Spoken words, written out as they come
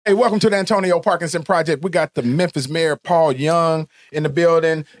Hey, welcome to the Antonio Parkinson Project. We got the Memphis Mayor, Paul Young, in the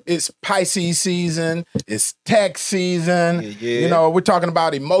building. It's Pisces season. It's tax season. Yeah. You know, we're talking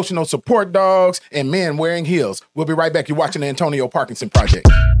about emotional support dogs and men wearing heels. We'll be right back. You're watching the Antonio Parkinson Project.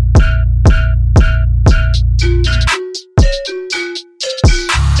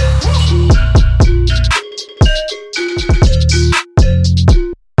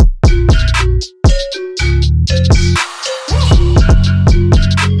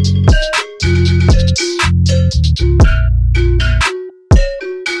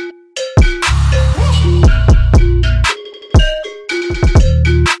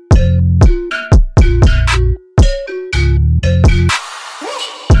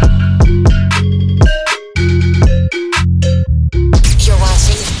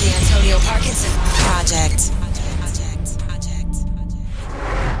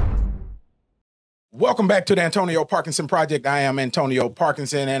 Welcome back to the Antonio Parkinson Project. I am Antonio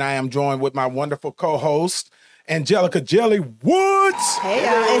Parkinson, and I am joined with my wonderful co-host, Angelica Jelly Woods. Hey,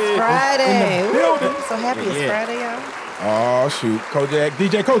 y'all, it's Friday. I'm so happy it's Friday, y'all. Oh, shoot.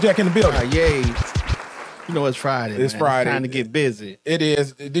 DJ Kojak in the building. Yay. You know it's Friday. It's Friday. It's time to get busy. It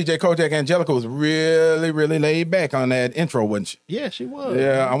is. DJ Kojak. Angelica was really, really laid back on that intro, wasn't she? Yeah, she was.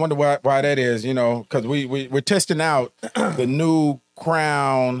 Yeah, I wonder why that is, you know, because we're testing out the new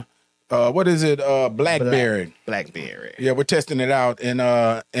Crown. What is it? Blackberry. Blackberry. Yeah, we're testing it out, and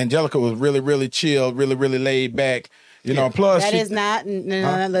Angelica was really, really chill, really, really laid back. You know, plus that is not.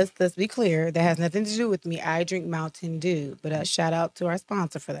 No, let's be clear. That has nothing to do with me. I drink Mountain Dew, but shout out to our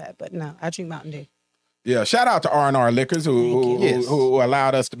sponsor for that. But no, I drink Mountain Dew. Yeah, shout out to R&R Liquors who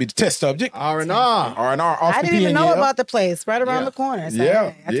allowed us to be the test subject. R&R. R&R. I didn't even know about the place right around the corner. So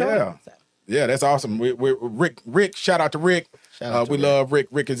I told him, so. Yeah, that's awesome. We're Rick. Shout out to Rick. We love Rick.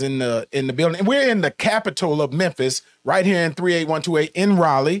 Rick is in the building, and we're in the capital of Memphis, right here in 38128 in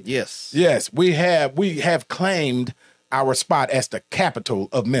Raleigh. Yes. We have claimed our spot as the capital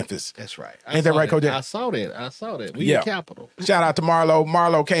of Memphis. That's right. Ain't that right, Kojak? I saw that. We the capital. Shout out to Marlo.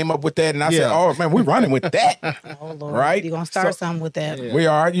 Marlo came up with that, and I said, "Oh man, we're running with that." Oh Lord, right? You're gonna start something with that. Yeah. We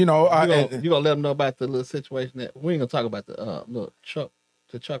are. You know, you gonna let them know about the little situation that we ain't gonna talk about the little Chuck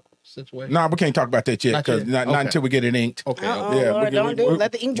situation. No, we can't talk about that yet because not until we get it inked. Okay. Yeah, Lord, don't do it.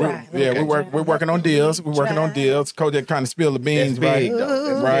 Let the ink dry. We're working on deals. We're working on deals. Kojak trying to spill the beans, big, right?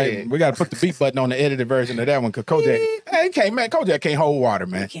 though. Right. Big. We got to put the beat button on the edited version of that one because Kojak can't hold water,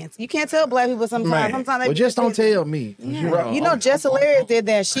 man. You can't tell black people sometimes. Sometimes well, just don't tell me. Yeah. You know, Jess Hilarious did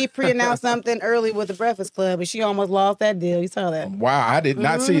that. She pre-announced something early with the Breakfast Club, and she almost lost that deal. You saw that? Wow, I did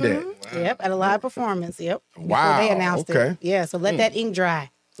not see that. Wow. Yep, at a live performance. Yep. Wow. Before they announced it. Yeah, so let that ink dry.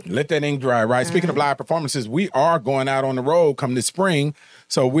 Let that ink dry, right? Speaking of live performances, we are going out on the road come this spring.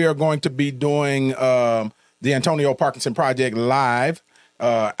 So we are going to be doing the Antonio Parkinson Project live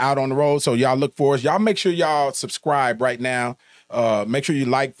out on the road. So y'all look for us. Y'all make sure y'all subscribe right now. Make sure you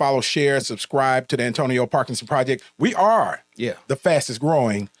like, follow, share, subscribe to the Antonio Parkinson Project. We are the fastest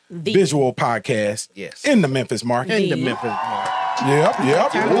growing visual podcast in the Memphis market. Yep.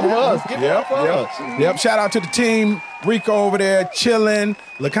 Shout out to the team. Rico over there chilling.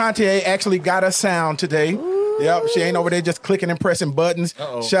 LeContier actually got us sound today. Ooh. Yep, she ain't over there just clicking and pressing buttons.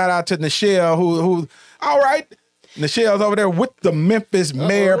 Uh-oh. Shout out to Nichelle, who all right. Nichelle's over there with the Memphis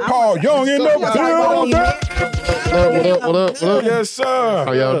Mayor, Paul Young in the building. What up? Yes, sir.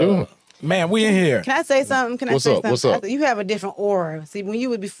 How y'all doing? Man, we in here. Can I say something? What's up? You have a different aura. See, when you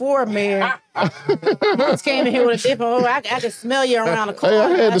were before mayor, you just came in here with a different aura. I could smell you around the corner. Hey, I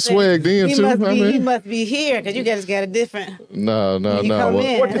had the swag then, too. He must be here because you guys got a different... No.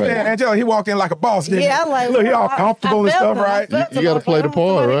 What you saying, Angela? He walked in like a boss, didn't he? Yeah, I like... Look, he all comfortable and stuff, right? You got to play the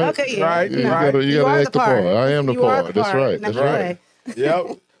part, right? Okay, yeah. Right. You got to act the part. I am the part. That's right.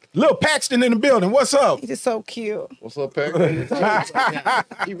 Yep. Lil Paxton in the building. What's up? He's just so cute. What's up, Paxton?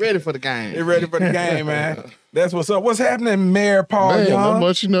 He ready for the game. He ready for the game, man. That's what's up. What's happening, Mayor Paul Young? Not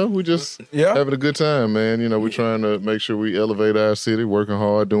much, we just having a good time, man. We're trying to make sure we elevate our city, working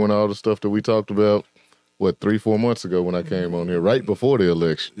hard, doing all the stuff that we talked about, 3-4 months ago when I came on here, right before the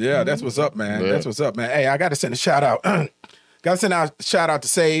election. Yeah, that's what's up, man. Yeah. That's what's up, man. Hey, I got to send a shout out. Got to send out a shout out to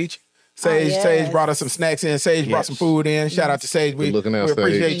Sage. Sage brought us some snacks in. Sage brought some food in. Shout out to Sage. We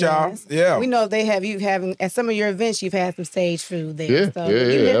appreciate y'all. Yes. Yeah. We know they have you having at some of your events. You've had some Sage food there. Yeah, so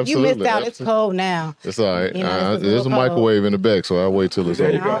absolutely. You missed out. It's cold now. It's all right. There's a microwave in the back, so I'll wait till it's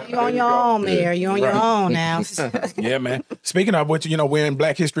over. You're on your own, Mayor. You're on your own now. Yeah, man. Speaking of which, we're in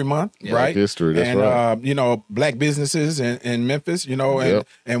Black History Month, right? Black History, that's right. Black businesses in Memphis,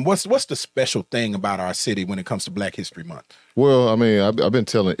 and what's the special thing about our city when it comes to Black History Month? Well, I mean, I've been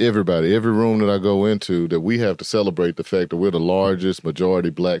telling everybody, every room that I go into, that we have to celebrate the fact that we're the largest majority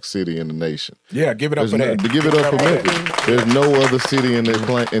black city in the nation. Yeah, give it up for that. Give it up for Memphis. There's no other city in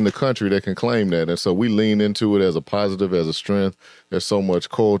the country that can claim that. And so we lean into it as a positive, as a strength. There's so much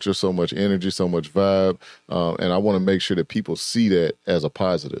culture, so much energy, so much vibe. And I want to make sure that people see that as a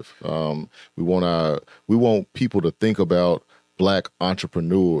positive. We want people to think about black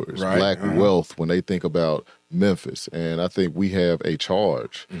entrepreneurs, black wealth when they think about Memphis. And I think we have a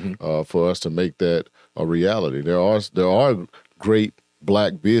charge for us to make that a reality. There are great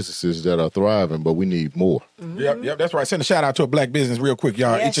black businesses that are thriving, but we need more. Yep, that's right. Send a shout out to a black business real quick,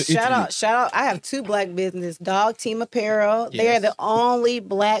 y'all. Yeah, shout out. I have 2 black businesses, Dog Team Apparel. Yes. They are the only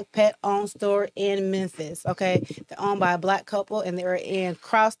black pet-owned store in Memphis, okay? They're owned by a black couple, and they're in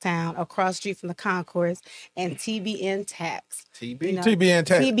Crosstown, across the street from the concourse, and TBN Tax. TBN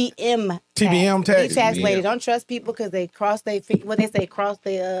Tax. TBM Tax. Tax lady. Don't trust people because they cross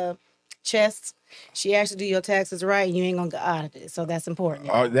their chests. She actually do your taxes right, and you ain't gonna get audited. So that's important.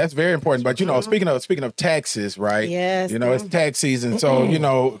 Oh, that's very important. But speaking of taxes, right? Yes. It's tax season, so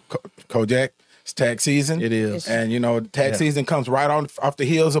Kojak, it's tax season. It is, and tax season comes right off the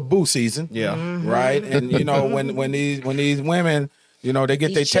heels of boo season. Yeah. Right. And when these women, they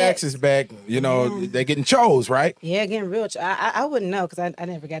get their taxes back, they're getting chose, right? Yeah, getting real. I wouldn't know because I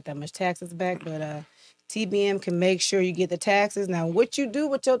never got that much taxes back, but TBM can make sure you get the taxes. Now, what you do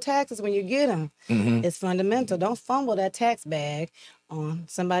with your taxes when you get them is fundamental. Don't fumble that tax bag on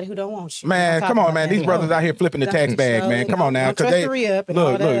somebody who don't want you. Man, come on, man. These brothers out here flipping the tax bag, man. Come on now. Don't look,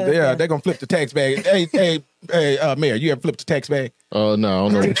 they're going to flip the tax bag. Hey, Mayor, you ever flipped the tax bag? No, I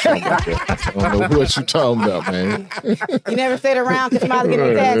don't know what you're talking about. I don't know what you're talking about, man. You never stayed around because somebody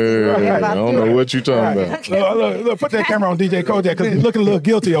getting taxes. I don't know what you're talking about. Look, put that camera on DJ Kojak because he's looking a little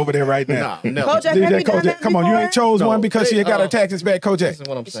guilty over there right now. No. Kojak, DJ Kojak, come on, you ain't chose one because she ain't got her taxes back, Kojak. Listen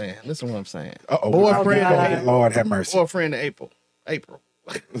what I'm saying. Uh-oh. Boyfriend, Lord have mercy. Boyfriend April.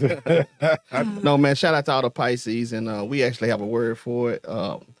 No, man, shout out to all the Pisces, and we actually have a word for it.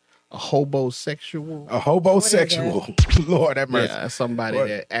 A hobosexual. A hobosexual. Lord have mercy. Yeah, somebody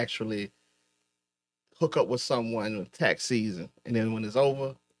that actually hook up with someone in tax season, and then when it's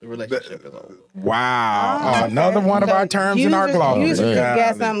over, the relationship is over. Wow. Another one of our terms in our gloss. You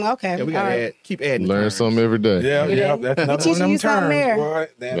got something. Okay. Yeah, we gotta keep adding. Learn terms. something every day. Yeah. That's another one of them terms. Boy,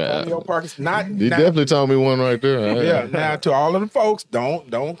 He definitely told me one right there. Yeah. Now, to all of the folks,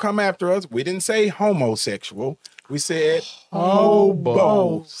 don't come after us. We didn't say homosexual. We said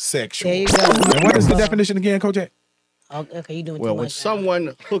hobosexual. There you go. And what is the definition again, Kojak? Okay, you doing Well, too when much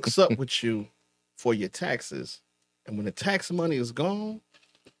someone hooks up with you for your taxes, and when the tax money is gone,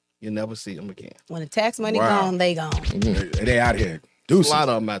 you never see them again. When the tax money gone, they gone. They out here. Deuces. A lot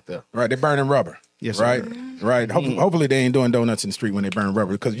of them out there. Right, they're burning rubber. Yes, right, sir. right. Hopefully they ain't doing donuts in the street when they burn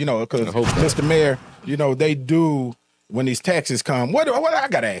rubber because Mr. Mayor, they do when these taxes come. What I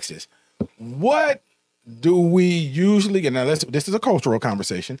gotta ask this? What do we usually? And now this is a cultural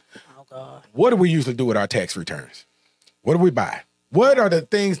conversation. Oh God. What do we usually do with our tax returns? What do we buy? What are the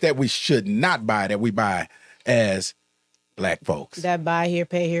things that we should not buy that we buy as black folks? That buy here,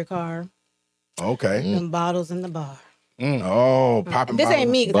 pay here car. Okay. Them bottles in the bar. Oh, popping This bottles.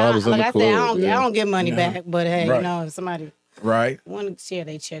 ain't me because I don't get money back. But hey, if somebody want to share,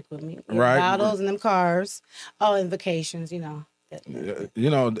 they check with me. Yeah, Right. Bottles and them cars. Oh, and vacations. I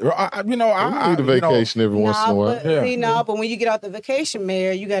need a vacation every once in a while. But when you get out the vacation,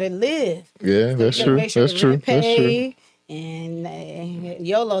 Mayor, you got to live. Yeah, that's true. That's true. That's true. And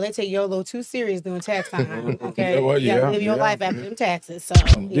YOLO, they take YOLO too serious doing tax time. Okay, Well, you gotta live your life after them taxes. So,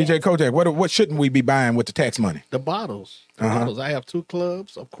 DJ Kojak, what shouldn't we be buying with the tax money? The bottles. Bottles. I have 2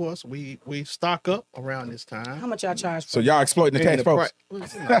 clubs. Of course, we stock up around this time. How much y'all charge? So y'all exploiting the tax folks?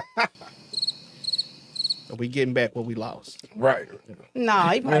 We getting back what we lost. Right.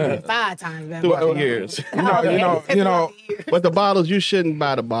 No, you probably 5 times better. Throughout the years. But the bottles, you shouldn't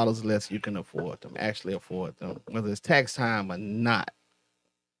buy the bottles unless you can afford them, actually afford them, whether it's tax time or not.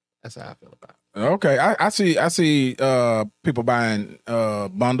 That's how I feel about it. Okay. I see people buying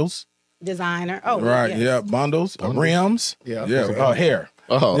bundles. Designer. Oh, right. yes. Yeah. Bundles. Rims. Yeah. Hair.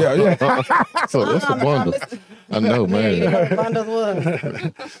 Oh, yeah. So that's a bundle. I know, man. You know what bundles was.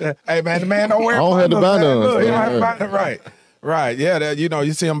 Hey, man, the man don't wear I don't bundles. have to buy none. Look, you don't have to buy none. Right. Right. Yeah.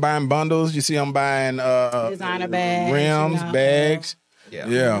 You see them buying bundles. You see them buying designer bags, rims, bags.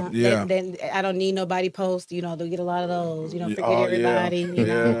 Yeah. Then I don't need nobody post. They'll get a lot of those. Forget everybody.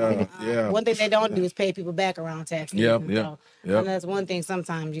 Yeah. One thing they don't do is pay people back around tax season. Yeah. And that's one thing.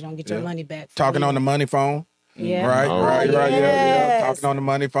 Sometimes you don't get your money back. Talking on the money phone. Yeah. Right. Yeah. Talking on the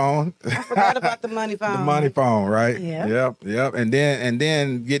money phone. I forgot about the money phone. The money phone, right? Yeah. Yep. And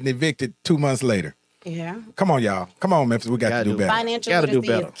then getting evicted 2 months later. Yeah. Come on, y'all. Come on, Memphis. We got to do better. Financial Gotta do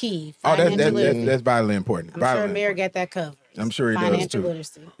literacy better. is key. Oh, Financial literacy. that's vitally important. I'm sure Mayor got that covered. I'm sure he does Financial too.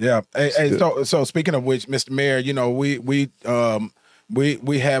 literacy. Yeah. Hey, so speaking of which, Mr. Mayor, you know, we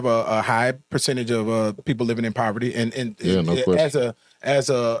have a high percentage of people living in poverty, and no question. as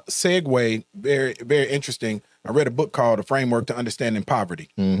a segue, very very interesting. I read a book called A Framework to Understanding Poverty,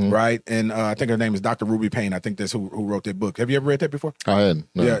 right? And I think her name is Dr. Ruby Payne. I think that's who wrote that book. Have you ever read that before? I hadn't.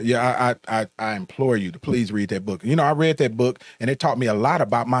 No. Yeah. I implore you to please read that book. You know, I read that book, and it taught me a lot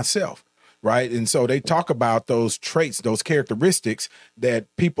about myself. Right. And so they talk about those traits, those characteristics that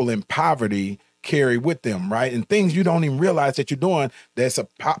people in poverty carry with them. Right. And things you don't even realize that you're doing. That's a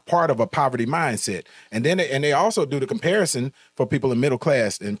part of a poverty mindset. And then they also do the comparison for people in middle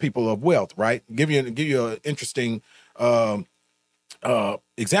class and people of wealth. Right. Give you an interesting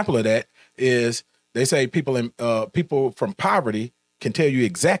example of that is they say people from poverty can tell you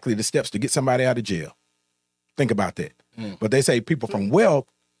exactly the steps to get somebody out of jail. Think about that. But they say people from wealth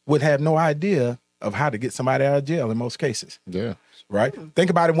would have no idea of how to get somebody out of jail in most cases. Yeah. Right?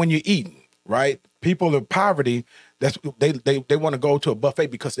 Think about it when you're eating, right? People in poverty, they want to go to a buffet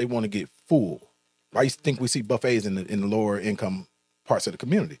because they want to get full. I used to think we see buffets in the lower income parts of the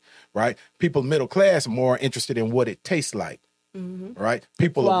community, right? People middle class are more interested in what it tastes like. Right?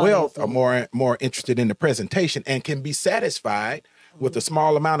 People of wealth are more interested in the presentation and can be satisfied with a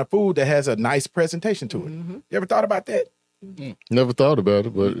small amount of food that has a nice presentation to it. You ever thought about that? Never thought about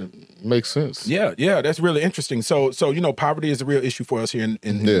it, but it makes sense. Yeah, that's really interesting. So you know, poverty is a real issue for us here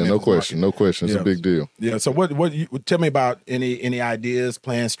in no question, it's a big deal. Yeah. So what you tell me about any ideas,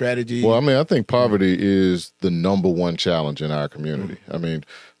 plans, strategy? Well, I mean, I think poverty is the number one challenge in our community. I mean,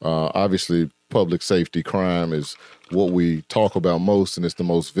 obviously, public safety, crime is what we talk about most, and it's the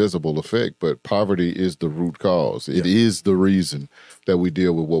most visible effect. But poverty is the root cause. It is the reason that we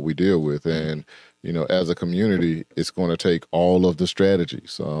deal with what we deal with, and you know, as a community, it's going to take all of the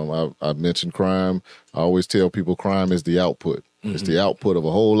strategies. I've mentioned crime. I always tell people crime is the output. It's the output of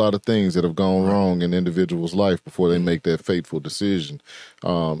a whole lot of things that have gone wrong in individuals' life before they make that fateful decision.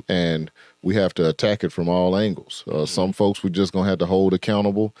 And we have to attack it from all angles. Some folks we're just going to have to hold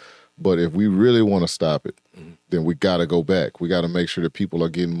accountable. But if we really want to stop it, then we got to go back. We got to make sure that people are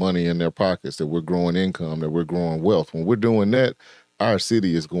getting money in their pockets, that we're growing income, that we're growing wealth. When we're doing that, our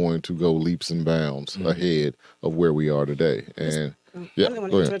city is going to go leaps and bounds ahead of where we are today. And I don't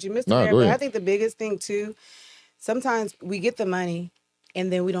want to interrupt you, Mr. Mayor, but I think the biggest thing too, sometimes we get the money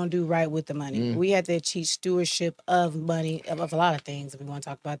and then we don't do right with the money. We have to teach stewardship of money, of a lot of things, if we want to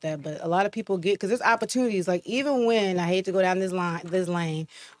talk about that. But a lot of people get, because there's opportunities, like even when, I hate to go down this lane,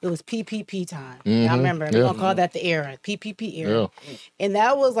 it was PPP time. I remember, we're going to call that the era, PPP era. Yeah. And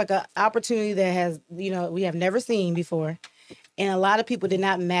that was like an opportunity that has, you know, we have never seen before. And a lot of people did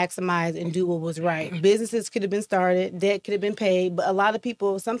not maximize and do what was right. Businesses could have been started, debt could have been paid, but a lot of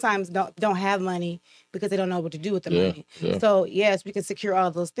people sometimes don't have money because they don't know what to do with the money. Yeah. So yes, we can secure all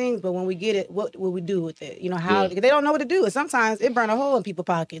those things, but when we get it, what will we do with it? You know, how they don't know what to do. And sometimes it burn a hole in people's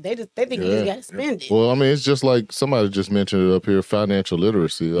pocket. They think you just got to spend it. Well, I mean, it's just like somebody just mentioned it up here, financial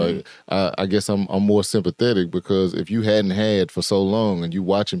literacy. Like I guess I'm more sympathetic because if you hadn't had for so long and you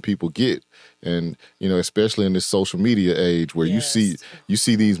watching people get, and you know, especially in this social media age where you see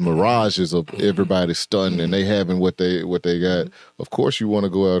these mirages of everybody stunned and they having what they got. Of course, you want to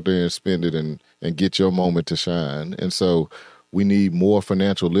go out there and spend it and get your moment to shine. And so we need more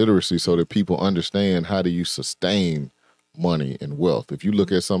financial literacy so that people understand how do you sustain money and wealth. If you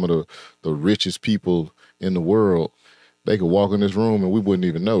look at some of the richest people in the world, they could walk in this room and we wouldn't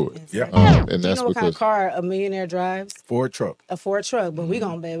even know it. Yeah. And that's you know what kind of car a millionaire drives? Ford truck. A Ford truck, but we're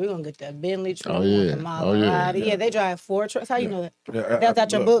gonna get that Bentley truck. Oh yeah. Yeah, they drive Ford trucks. How you know that? That's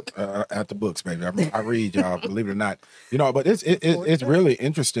out your book. At the books, baby. I read, y'all. Believe it or not, you know. But it's really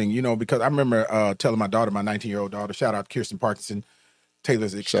interesting, you know, because I remember telling my daughter, my 19-year-old daughter, shout out to Kirsten Parkinson,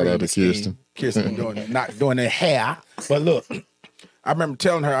 Taylor's extreme. Shout out to Kirsten. Kirsten not doing their hair, but look, I remember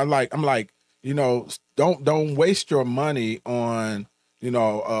telling her, I'm like, you know, don't waste your money on, you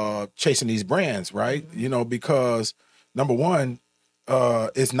know, chasing these brands, right? You know, because number one,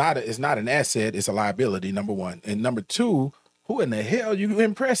 it's not an asset, it's a liability, number one. And number two, who in the hell you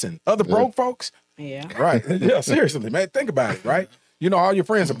impressing? Other broke folks? Yeah. Right. Yeah, seriously, man. Think about it, right? You know, all your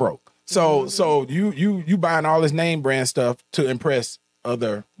friends are broke. So you buying all this name brand stuff to impress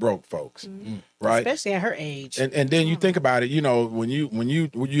other broke folks. Right? Especially at her age. And then you think about it, you know, when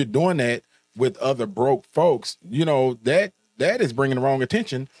you're doing that with other broke folks, you know, that is bringing the wrong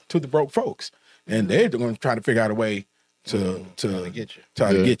attention to the broke folks. and they're going to try to figure out a way to get you.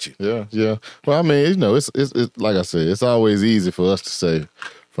 Try to get you. Yeah. Well, I mean, it's like I said, it's always easy for us to say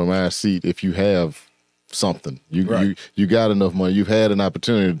from our seat if you have something, you got enough money, you've had an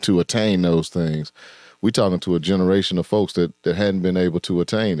opportunity to attain those things. We talking to a generation of folks that hadn't been able to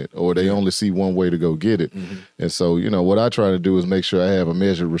attain it, or they only see one way to go get it. And so, what I try to do is make sure I have a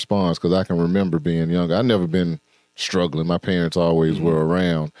measured response, because I can remember being younger. I've never been struggling. My parents always were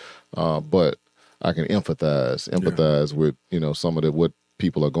around, but I can empathize with, some of what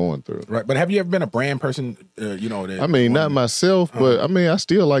people are going through. Right. But have you ever been a brand person, I mean, not myself, but I mean, I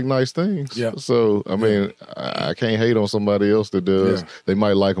still like nice things. Yeah. So, I mean, I can't hate on somebody else that does. Yeah. They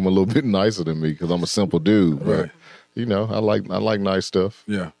might like them a little bit nicer than me because I'm a simple dude. But, I like nice stuff.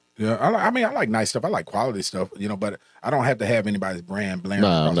 Yeah. Yeah. I like nice stuff. I like quality stuff, but I don't have to have anybody's brand blaring.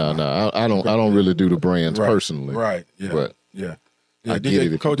 No. I don't really do the brands personally. Right. Yeah. But yeah. I get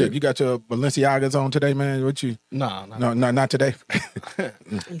DJ it. Kojak, you got your Balenciagas on today, man? What you? No, not today.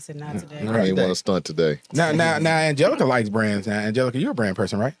 He said not today. I ain't want to stunt today. Now, Angelica likes brands. Now, Angelica, you're a brand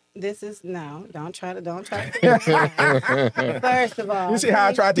person, right? This is don't try to. First of all, You see how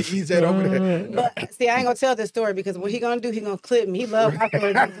I tried to ease that over there? But see, I ain't gonna tell this story because what he gonna do, he gonna clip me. He loves my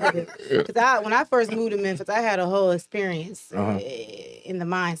story. Because when I first moved to Memphis, I had a whole experience in the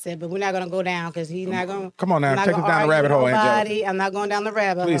mindset, but we're not gonna go down because he's not gonna. Come on now, take us down the rabbit hole, Angelica. I'm not going down the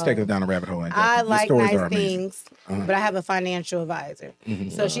rabbit hole. Please take us down the rabbit hole, Angelica. I Your like stories nice are amazing. things, but I have a financial advisor.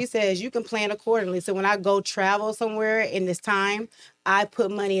 So she says you can plan accordingly. So when I go travel somewhere in this time, I put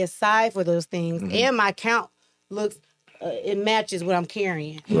money aside for those things, and my account looks, it matches what I'm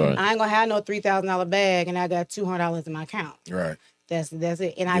carrying. Right. I ain't gonna have no $3,000 bag, and I got $200 in my account. Right. That's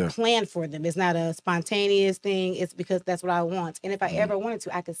it. And I plan for them. It's not a spontaneous thing. It's because that's what I want. And if I ever wanted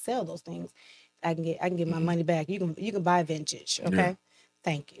to, I could sell those things. I can get my money back. You can buy vintage. Okay. Yeah.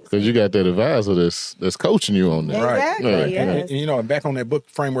 Thank you. Because you got that advisor that's coaching you on that. Exactly. Right. Yes. And back on that book,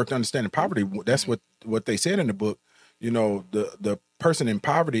 Framework to Understanding Poverty, that's what they said in the book. The person in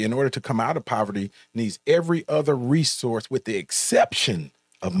poverty, in order to come out of poverty, needs every other resource with the exception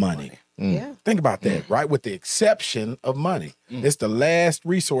of money. Yeah. Think about that, right? With the exception of money. It's the last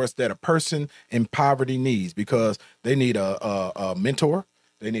resource that a person in poverty needs, because they need a mentor,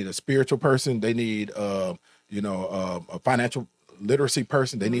 they need a spiritual person, they need a financial literacy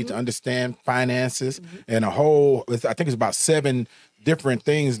person, they need to understand finances, and I think it's about 7 different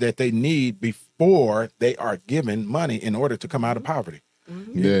things that they need before they are given money in order to come out of poverty.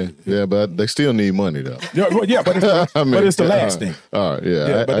 Yeah, but they still need money though. Yeah, but it's the last thing. All right,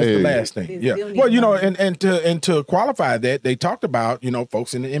 yeah, but it's the last thing. Yeah. Well, and to qualify that, they talked about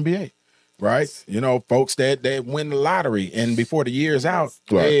folks in the NBA, right? Folks that win the lottery, and before the year's out,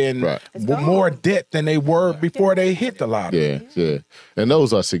 and more debt than they were before they hit the lottery. Yeah, and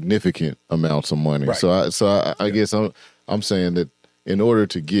those are significant amounts of money. Right. So I guess I'm saying that in order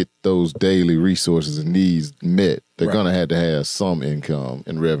to get those daily resources and needs met, they're going to have some income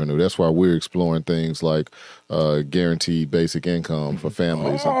and revenue. That's why we're exploring things like guaranteed basic income for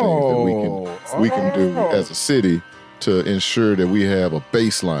families and things that we can do as a city to ensure that we have a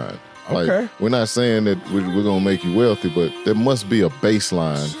baseline. Like, we're not saying that we're going to make you wealthy, but there must be a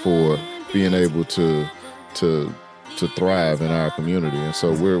baseline for being able to thrive in our community. And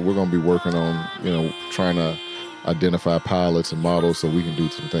so we're going to be working on, trying to identify pilots and models so we can do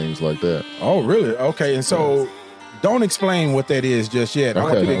some things like that. Oh, really? Okay. And so don't explain what that is just yet. I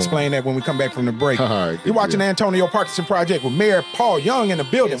want you to explain that when we come back from the break. All right, You're watching the Antonio Parkinson Project with Mayor Paul Young in the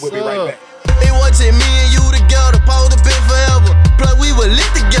building. We'll be right back. They watching me and you together, supposed to be forever. Plus we were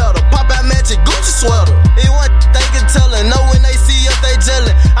lit together, pop out matching Gucci sweater. It wasn't they can tell her, know when they see us they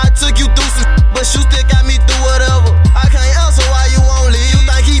jealous. I took you through some but you still got me through whatever. I can't answer why you won't leave. You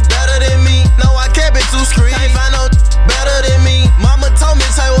think he better than me? No, I can't be too scream. Can't find no better than me. Mama told me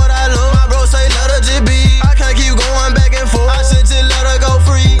say what I love. My bro say let her just be. I can't keep going back and forth. I should just let her go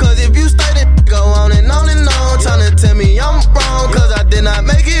free. Cause if you stay then go on and on and on, trying to tell me I'm wrong cause I did not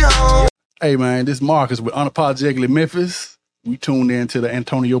make it home. Hey man, this is Marcus with Unapologetically Memphis. We tuned in to the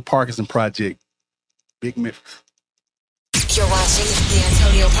Antonio Parkinson Project. Big Memphis. You're watching the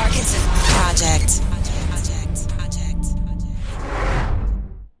Antonio Parkinson Project.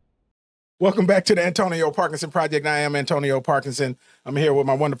 Welcome back to the Antonio Parkinson Project. I am Antonio Parkinson. I'm here with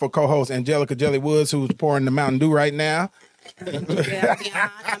my wonderful co-host, Angelica Jelly Woods, who's pouring the Mountain Dew right now. I'm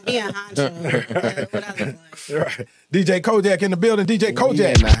being honcho. What I look like. Right. DJ Kojak in the building. DJ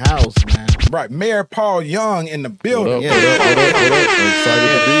Kojak. in the house, man. Right. Mayor Paul Young in the building. What up? I'm excited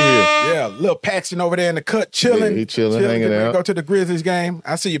to be here. Yeah. Little Paxton over there in the cut chilling. He chilling, hanging Getting ready to out. Go to the Grizzlies game.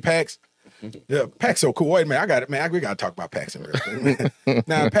 I see you, Pax. Yeah, Pax so cool. Wait a minute, I got it, man. We got to talk about Paxton real quick.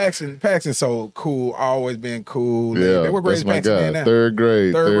 Now, Paxton's so cool. Always been cool. Yeah, what grade that's is my Paxton guy. in now? Third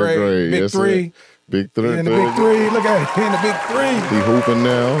grade. Big Yes, three. Sir. Big three. He in the big three. Look at it. He in the big three. He hooping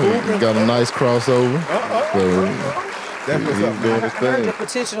now. He got a nice crossover. So That's what's up, he's doing man. his I heard the thing.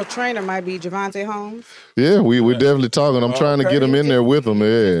 potential trainer might be Javante Holmes. Yeah, we're definitely talking. I'm trying to get him in there with him.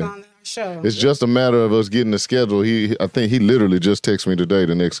 He's Yeah. on the show. It's just a matter of us getting the schedule. I think he literally just texted me today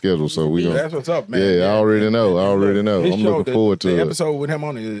the next schedule. So we gonna. That's what's up, man. Yeah, I already know. His I'm show, looking forward to the it. episode with him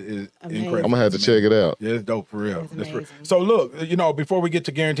on it is Amazing. incredible. I'm gonna have to check it out. Yeah, it's dope for real. It's That's for- amazing. So look, before we get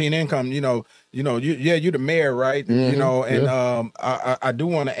to guaranteed income, you're the mayor, right? And I do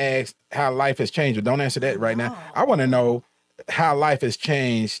want to ask how life has changed, but don't answer that right now. I want to know how life has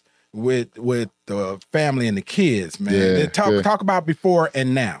changed with the family and the kids, man. Yeah, Talk about before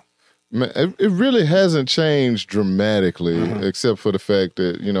and now. Man, it really hasn't changed dramatically, except for the fact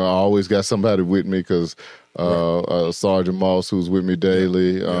that I always got somebody with me because Sergeant Moss, who's with me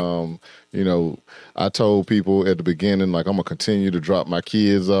daily. I told people at the beginning, like, I'm gonna continue to drop my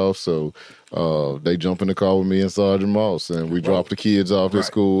kids off, so they jump in the car with me and Sergeant Moss, and we drop the kids off at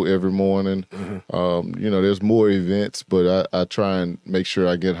school every morning. There's more events, but I try and make sure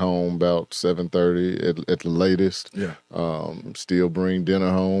I get home about 7:30 at the latest. Yeah. Still bring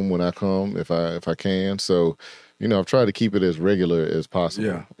dinner home when I come if I can. So, I've tried to keep it as regular as possible.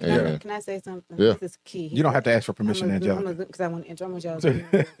 Yeah. And, Can I say something? Yeah. This is key. You don't have to ask for permission, Angelica. Because I want y'all to know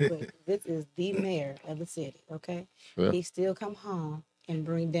real quick. This is the mayor of the city, okay? Yeah. He still come home and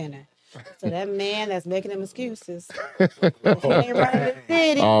bring dinner. So that man that's making them excuses, he ain't running the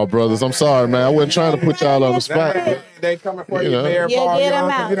city. oh, brothers, I'm sorry, man. I wasn't trying to put y'all on the spot. They coming for You you, know. mayor. Yeah, Paul, get him y'all,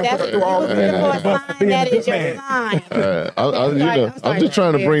 out. you done put That's us through all your this. sign. That is your sign. I'm just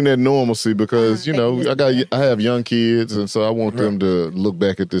trying to bring that normalcy because I have young kids, and so I want them to look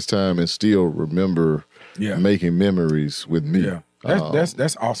back at this time and still remember making memories with me. Yeah,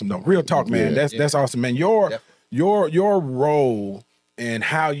 that's awesome though. Real talk, man. Yeah. That's awesome, man. Your role and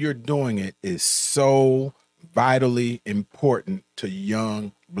how you're doing it is so vitally important to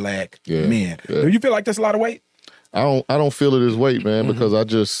young black men. Yeah. Do you feel like that's a lot of weight? I don't feel it as weight, man, because I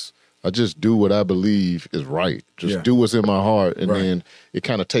just do what I believe is right. Just do what's in my heart, and then it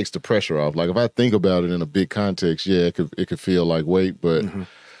kind of takes the pressure off. Like if I think about it in a big context, it could feel like weight, but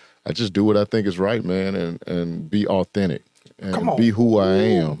I just do what I think is right, man, and be authentic. And be who I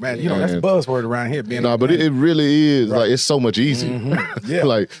am. Man, that's a buzzword around here. But it really is. Like, it's so much easier. Yeah.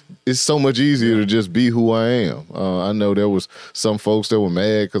 Like, it's so much easier to just be who I am. I know there was some folks that were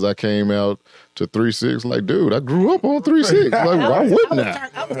mad because I came out to 3-6. Like, dude, I grew up on 3-6. Like, why wouldn't I?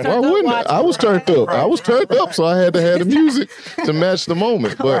 Why wouldn't I? I was turned up. I was turned up, so I had to have the music to match the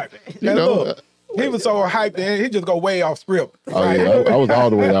moment. But, he was so hyped and he just go way off script. Oh, yeah, I was all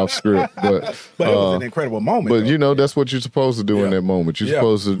the way off script. But it was an incredible moment. But that's what you're supposed to do in that moment. You're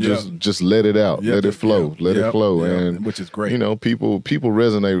supposed to just let it out, let it flow, let it flow, and which is great. People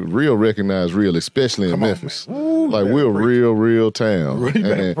resonate, recognize real, especially in Memphis. Like we're a real town,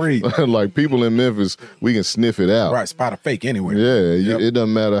 and like people in Memphis, we can sniff it out. Right, spot a fake anywhere. Yeah, it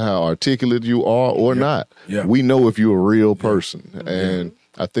doesn't matter how articulate you are or not. Yeah. We know if you're a real person, and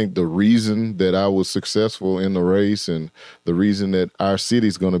I think the reason that I was successful in the race and the reason that our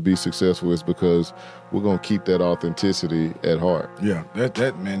city's going to be successful is because we're going to keep that authenticity at heart. Yeah,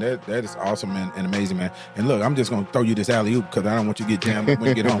 that is awesome and amazing, man. And look, I'm just going to throw you this alley-oop because I don't want you to get jammed up when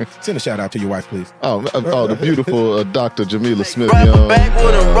you get home. Send a shout-out to your wife, please. Oh, the beautiful Dr. Jamila Smith Grab Young. a back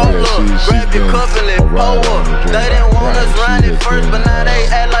with a roller, grab your cup and let pour up. They didn't want us round it first, but now they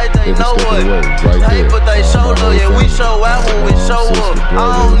act like they know us. Hey, but they show love, yeah, we show out when we show up.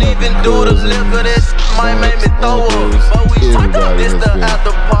 I don't even do the liquor, that might make me throw up. But we talk up, it's the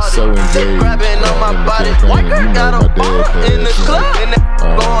after party. Grabbing on my body, white girl got a bar in the club, and they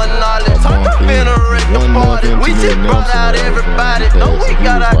going all in. Talk up in a record party. We just brought out everybody. No, we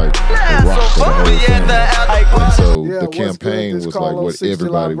got our ass so fun. We at the after party. So the campaign was like what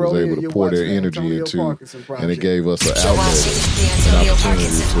everybody was able to pour their energy into, and it gave us an You're outlet, watching the an Antonio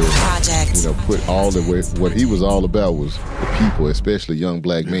opportunity Parkinson Project. to put all the way. What he was all about was the people, especially young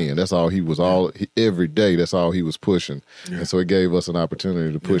black men. That's all he was every day. That's all he was pushing, and so it gave us an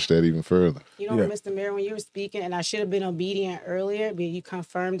opportunity to push that even further. Mr. Mayor, when you were speaking, and I should have been obedient earlier, but you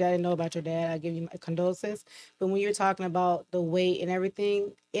confirmed that I didn't know about your dad. I give you my condolences. But when you're talking about the weight and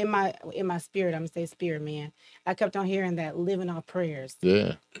everything, in my spirit, I'm gonna say spirit, man. I kept on hearing that living off prayers.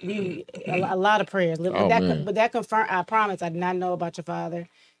 Yeah, A lot of prayers. Man. But that confirmed. I promise, I did not know about your father.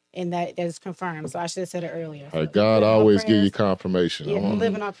 and that is confirmed. So I should have said it earlier. So God always give you confirmation. Yeah,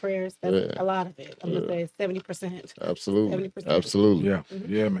 live in our prayers. That's a lot of it. I'm gonna say 70%. Absolutely. 70%. Absolutely. Yeah,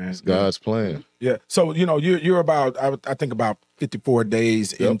 yeah, man. It's God's plan. Yeah. So you're about I think about 54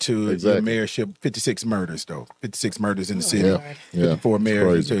 days into your mayorship. 56 murders though. 56 murders in the city. Yeah. 54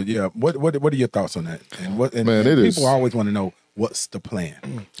 mayors. Yeah. What are your thoughts on that? And Man, people always want to know what's the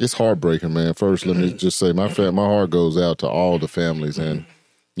plan. It's heartbreaking, man. First, let me just say my heart goes out to all the families, and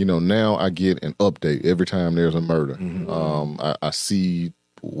now I get an update every time there's a murder. I see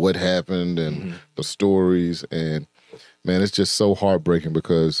what happened and the stories, and man, it's just so heartbreaking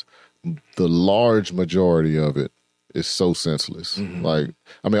because the large majority of it is so senseless. Like,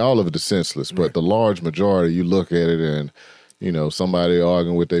 I mean, all of it is senseless, but the large majority, you look at it and, somebody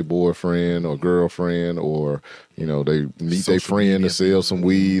arguing with their boyfriend or girlfriend, or, they meet their friend to sell some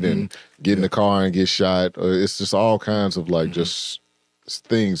weed and get in the car and get shot. It's just all kinds of just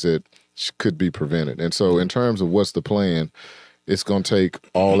things that could be prevented. And so in terms of what's the plan, it's going to take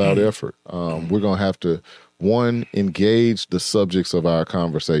all out effort. We're going to have to, one, engage the subjects of our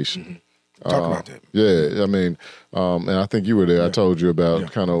conversation. Talk about that. Yeah, I mean, and I think you were there. I told you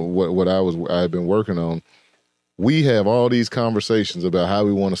about kind of what I had been working on. We have all these conversations about how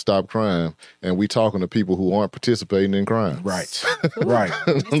we want to stop crime, and we talking to people who aren't participating in crime. Right. Right.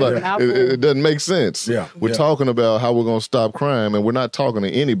 It doesn't make sense. Yeah. We're talking about how we're going to stop crime, and we're not talking to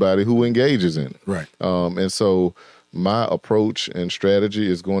anybody who engages in it. Right. And so my approach and strategy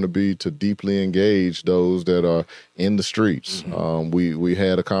is going to be to deeply engage those that are in the streets. We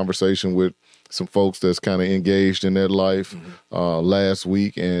had a conversation with some folks that's kind of engaged in that life last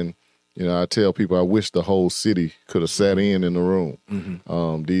week, and I tell people I wish the whole city could have sat in the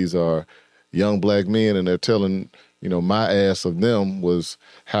room. These are young black men, and they're telling, my ask of them was,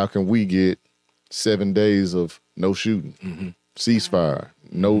 how can we get 7 days of no shooting, ceasefire,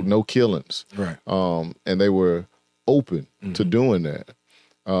 no killings? Right. And they were open to doing that.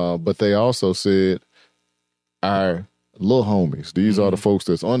 But they also said, our little homies, these are the folks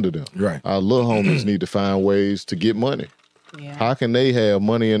that's under them. Right. Our little homies need to find ways to get money. Yeah. How can they have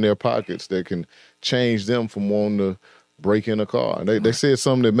money in their pockets that can change them from wanting to break in a car? And they said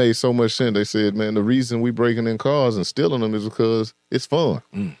something that made so much sense. They said, man, the reason we breaking in cars and stealing them is because it's fun.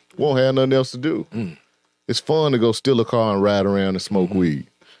 We won't have nothing else to do. It's fun to go steal a car and ride around and smoke weed.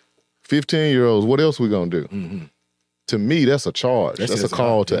 15-year-olds, what else we gonna do? To me, that's a charge. That's a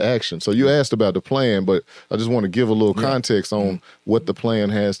call to action. So you asked about the plan, but I just want to give a little context on what the plan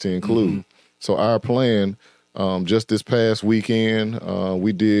has to include. So our plan, just this past weekend,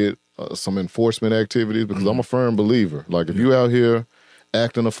 we did some enforcement activities, because I'm a firm believer. Like, if you out here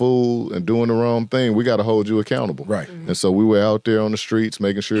acting a fool and doing the wrong thing, we got to hold you accountable. Right. And so we were out there on the streets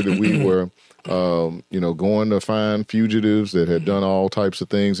making sure that we were, going to find fugitives that had done all types of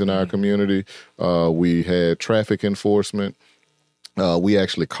things in our community. We had traffic enforcement. We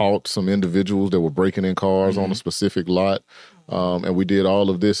actually caught some individuals that were breaking in cars on a specific lot. And we did all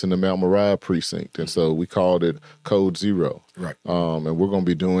of this in the Mount Moriah precinct. And so we called it Code Zero. Right. And we're going to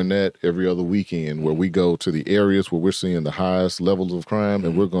be doing that every other weekend, where we go to the areas where we're seeing the highest levels of crime,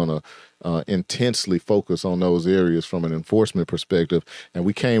 and we're going to intensely focus on those areas from an enforcement perspective. And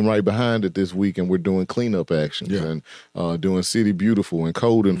we came right behind it this week, and we're doing cleanup actions and doing City Beautiful and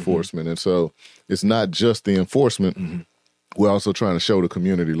code enforcement. And so it's not just the enforcement. We're also trying to show the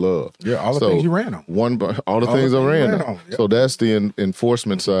community love. Yeah, all the things you ran on. All the things I ran on. Yep. So that's the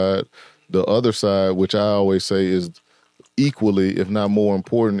enforcement side. The other side, which I always say is equally, if not more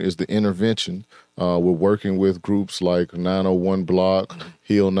important, is the intervention. We're working with groups like 901 Block,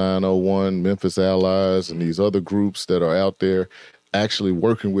 Heal 901, Memphis Allies, and these other groups that are out there actually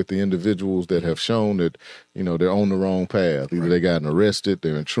working with the individuals that have shown that, they're on the wrong path. Either they gotten arrested,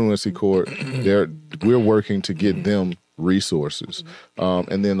 they're in truancy court. We're working to get them resources.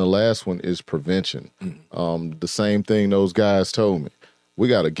 And then the last one is prevention. The same thing those guys told me. We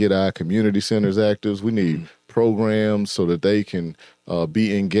got to get our community centers active. We need programs so that they can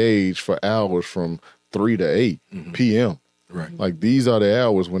be engaged for hours from 3 to 8 p.m. Right. Like, these are the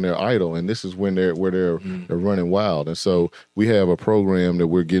hours when they're idle, and this is when they're running wild. And so we have a program that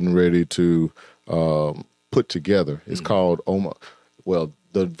we're getting ready to put together. It's called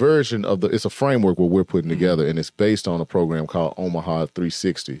the version of it's a framework where we're putting together, and it's based on a program called Omaha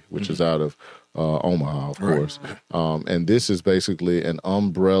 360, which is out of Omaha, of course. And this is basically an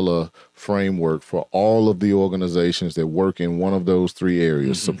umbrella framework for all of the organizations that work in one of those three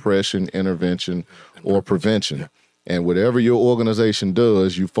areas: suppression, intervention, or prevention. And whatever your organization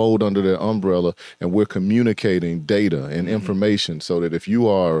does, you fold under that umbrella, and we're communicating data and information so that if you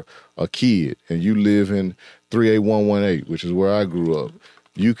are a kid and you live in 38118, which is where I grew up,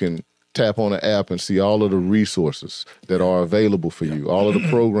 you can tap on an app and see all of the resources that are available for you, all of the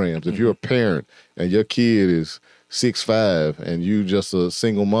programs. If you're a parent and your kid is 6'5" and you just a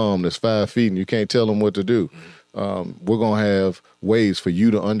single mom that's 5 feet and you can't tell them what to do, we're going to have ways for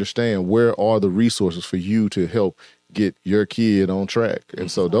you to understand where are the resources for you to help get your kid on track.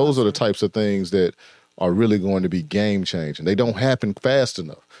 And so those are the types of things that are really going to be game changing. They don't happen fast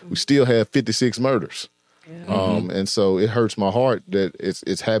enough. We still have 56 murders. And so it hurts my heart that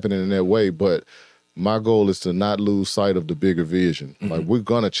it's happening in that way. But my goal is to not lose sight of the bigger vision. Like, we're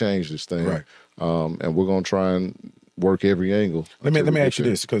going to change this thing. Right. And we're going to try and work every angle. Let me ask you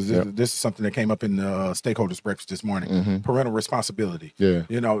this, because this is something that came up in the stakeholders breakfast this morning. Parental responsibility. Yeah.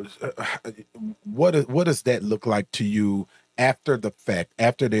 You know, what does that look like to you after the fact,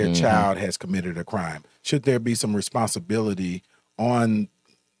 after their child has committed a crime? Should there be some responsibility on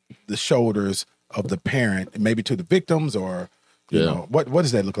the shoulders of the parent, maybe to the victims, or you know, what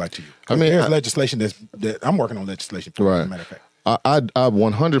does that look like to you? I mean, there's legislation that I'm working on legislation for, as a matter of fact. I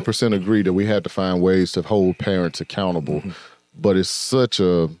 100% agree that we have to find ways to hold parents accountable, but it's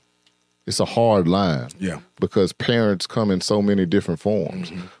a hard line. Yeah. Because parents come in so many different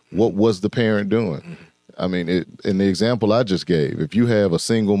forms. What was the parent doing? I mean, in the example I just gave, if you have a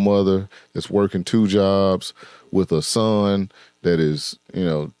single mother that's working 2 jobs with a son that is,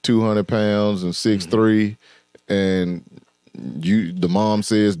 200 pounds and 6'3", and the mom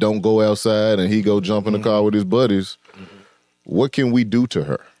says don't go outside and he go jump in the car with his buddies, what can we do to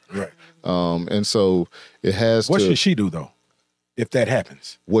her? Right. And so it has What should she do, though, if that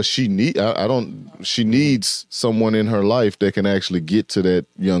happens? What she she needs someone in her life that can actually get to that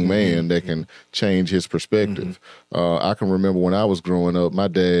young man that can change his perspective. I can remember when I was growing up, my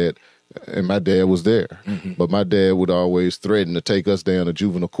dad was there, but my dad would always threaten to take us down to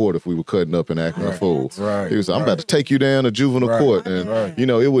juvenile court if we were cutting up and acting a fool. Right. He was, I'm about to take you down to juvenile court. And,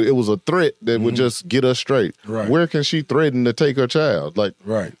 it was a threat that would just get us straight. Right. Where can she threaten to take her child? Like,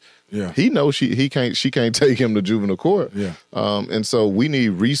 Yeah. he knows she can't take him to juvenile court. Yeah. And so we need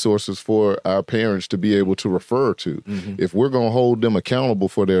resources for our parents to be able to refer to. If we're going to hold them accountable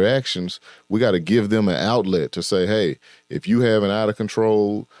for their actions, we got to give them an outlet to say, hey, if you have an out of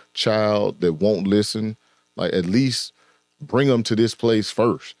control child that won't listen, like, at least bring them to this place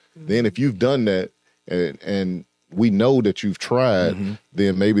first. Then if you've done that and we know that you've tried,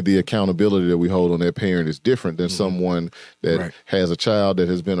 then maybe the accountability that we hold on that parent is different than someone that has a child that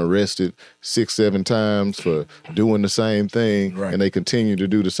has been arrested 6-7 times for doing the same thing, and they continue to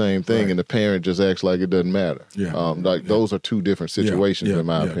do the same thing, and the parent just acts like it doesn't matter. Those are 2 different situations, in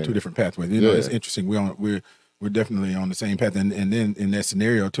my opinion. 2 different pathways. It's interesting. We're definitely on the same path, and then in that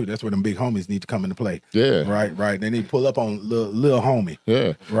scenario too, that's where them big homies need to come into play. Yeah, right. They need to pull up on little homie.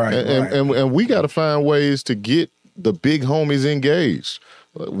 Yeah, and we got to find ways to get the big homies engaged.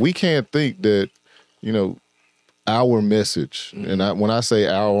 We can't think that, our message, and when I say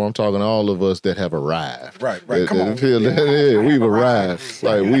our, I'm talking all of us that have arrived. Right. Come on. We've arrived.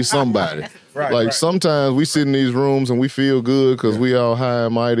 Like, we somebody. Sometimes we sit in these rooms and we feel good because we all high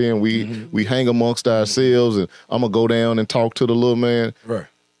and mighty and we hang amongst ourselves, and I'm going to go down and talk to the little man. Right.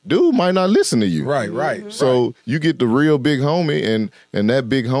 Dude might not listen to you. Right. So you get the real big homie, and that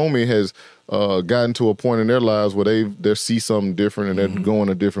big homie has gotten to a point in their lives where they see something different and they're going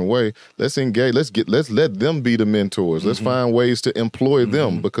a different way. Let's engage. Let's let them be the mentors. Let's find ways to employ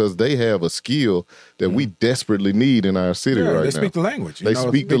them, because they have a skill that we desperately need in our city right now. They speak the language. They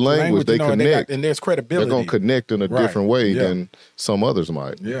speak the language. They connect, and there's credibility. They're going to connect in a different way than some others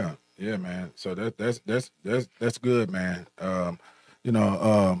might. Yeah, man. So that's good, man. I'm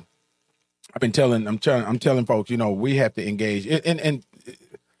telling folks, we have to engage, and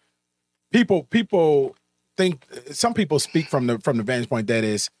people think, some people speak from the vantage point that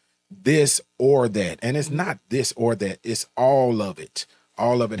is this or that, and it's not this or that. It's all of it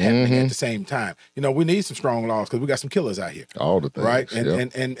happening at the same time. We need some strong laws because we got some killers out here. All the things, right?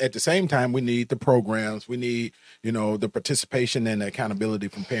 And at the same time, we need the programs. We need the participation and the accountability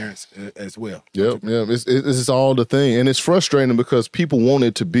from parents as well. Yep. It's all the thing, and it's frustrating because people want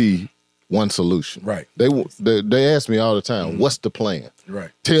it to be one solution. Right. They ask me all the time, what's the plan? Right.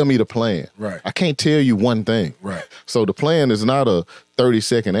 Tell me the plan. Right. I can't tell you one thing. Right. So the plan is not a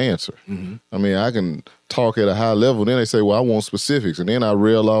 30-second answer. I mean, I can talk at a high level. Then they say, well, I want specifics. And then I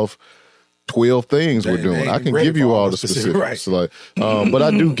reel off 12 things we're doing. I can give you all the specifics. Right. But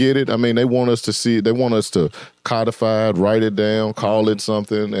I do get it. I mean, they want us to see it. They want us to codify it, write it down, call it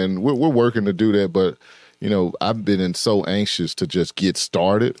something. And we're working to do that. But I've been so anxious to just get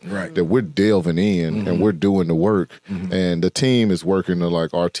started Right. that we're delving in and we're doing the work. And the team is working to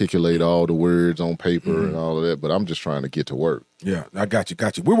like articulate all the words on paper and all of that. But I'm just trying to get to work. Yeah, I got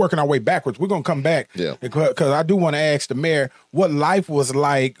you. We're working our way backwards. We're going to come back. Yeah. Because I do want to ask the mayor what life was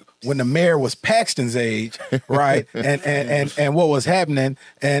like when the mayor was Paxton's age, right? and what was happening.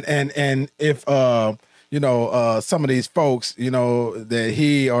 And if, some of these folks, that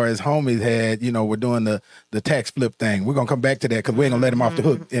he or his homies had, were doing the tax flip thing. We're going to come back to that because we ain't going to let him off the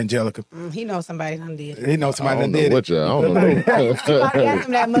hook, Angelica. He knows somebody done did it. He knows somebody I done don't know did what it. y'all. I don't know. Somebody got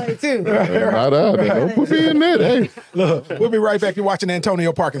him that money too. Don't put me in that. Hey. Look, we'll be right back. You're watching the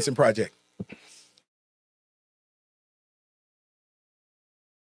Antonio Parkinson Project.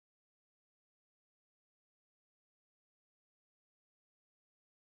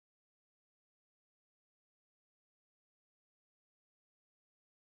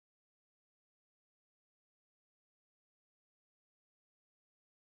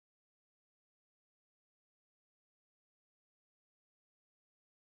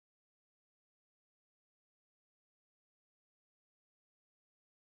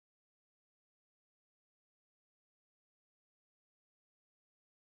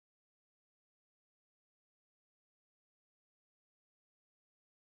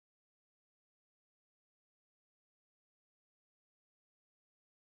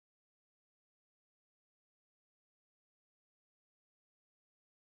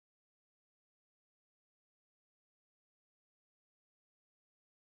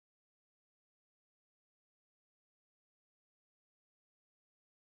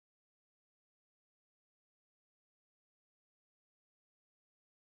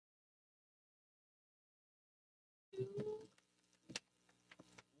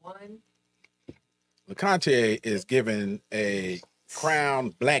 LeConte is giving a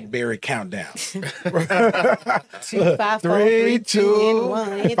Crown Blackberry countdown. 2, 5, 4, 3, 2,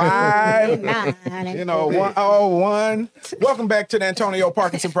 1, 5. 9. 101. Welcome back to the Antonio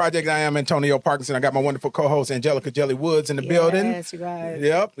Parkinson Project. I am Antonio Parkinson. I got my wonderful co-host Angelica Jelly Woods in the building. Yes, right.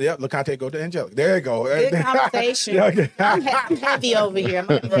 Yep. LeConte, go to Angelica. There you go. Good conversation. I'm heavy over here.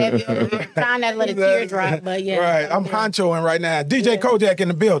 I'm heavy over here. Trying not to let a tear drop, but yeah. Right. I'm honchoing right now. DJ Kojak in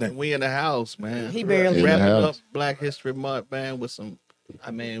the building. We in the house, man. He barely In the wrapping house. up Black History Month, man, with some.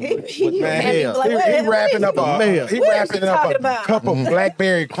 I mean, He with heavy, mail. like, He wrapping up what a is he talking about? cup of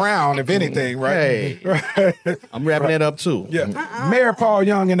Blackberry Crown, if anything, right? Hey, I'm wrapping that up too. Yeah. Mayor Paul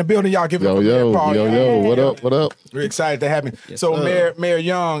Young in the building. Y'all give it up for Mayor Paul Young. Yo, what up? We're excited to have him. So, Mayor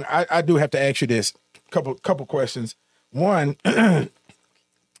Young, I do have to ask you this couple questions. One,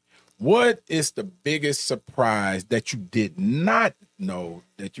 what is the biggest surprise that you did not know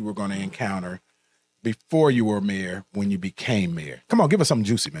that you were going to encounter before you were mayor when you became mayor? Come on, give us something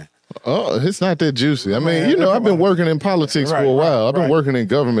juicy, man. Oh, it's not that juicy. I mean, I've been working in politics for a while. I've been working in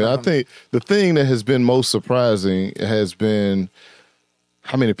government. I think the thing that has been most surprising has been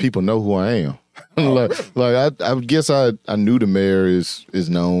how many people know who I am. I guess I knew the mayor is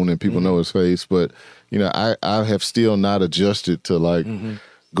known and people know his face, but I have still not adjusted to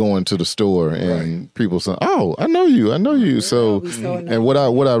going to the store and people saying, "Oh, I know you." So and what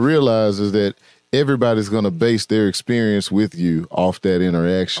I realize is that everybody's going to base their experience with you off that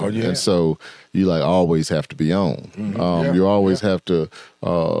interaction. And so you always have to be on. You always have to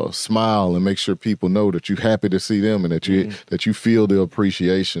smile and make sure people know that you're happy to see them and that you feel the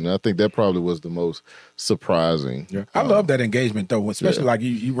appreciation. I think that probably was the most surprising. Yeah. I love that engagement though, especially like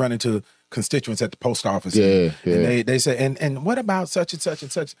you run into constituents at the post office. And they say, and what about such and such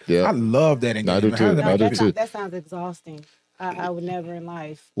and such? Yeah. I love that engagement. I do too. That sounds exhausting. I would never in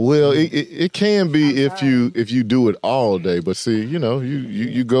life. Well, it can be if you do it all day, but see,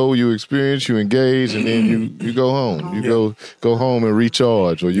 you go, you experience, you engage, and then you go home. You go home and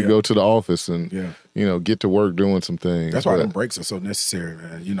recharge, or you go to the office and get to work doing some things. That's why them breaks are so necessary,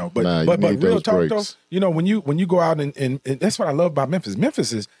 man. But you need real those talk breaks. though, when you go out and that's what I love about Memphis.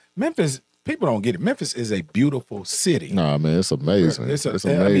 Memphis. People don't get it. Memphis is a beautiful city. Nah, man, it's amazing. It's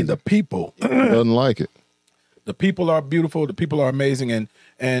amazing. I mean, the people doesn't like it. The people are beautiful. The people are amazing, and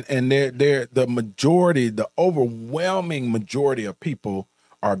they're the majority, the overwhelming majority of people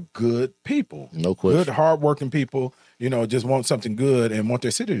are good people. No question. Good, hardworking people. Just want something good and want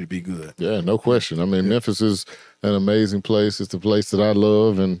their city to be good. Yeah, no question. I mean, Memphis is an amazing place. It's the place that I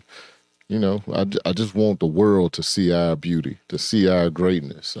love, and I just want the world to see our beauty, to see our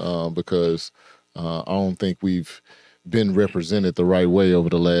greatness, because I don't think we've been represented the right way over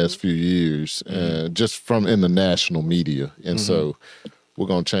the last few years, just from in the national media. And so we're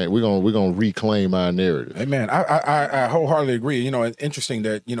going to change. We're going to reclaim our narrative. Hey, man, I wholeheartedly agree. It's interesting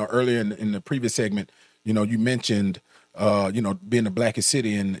that, earlier in the previous segment, You know, you mentioned, being the blackest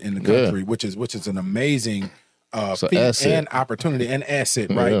city in the country, which is an amazing feat and opportunity and asset,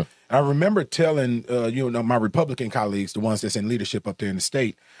 right? Yeah. I remember telling, my Republican colleagues, the ones that's in leadership up there in the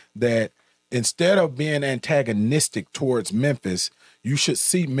state, that instead of being antagonistic towards Memphis, you should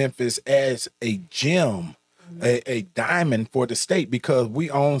see Memphis as a gem, a diamond for the state, because we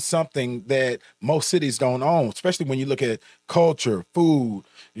own something that most cities don't own, especially when you look at culture, food,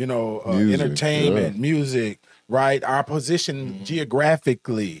 Music, entertainment, music, right? Our position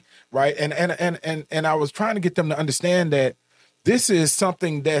geographically, right? And I was trying to get them to understand that this is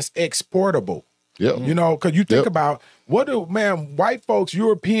something that's exportable. Yep. Because you think about white folks,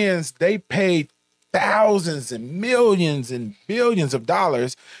 Europeans, they paid thousands and millions and billions of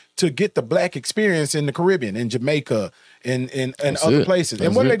dollars to get the black experience in the Caribbean, in Jamaica, and other places.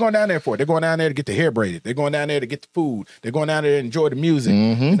 And what are they going down there for? They're going down there to get the hair braided. They're going down there to get the food. They're going down there to enjoy the music,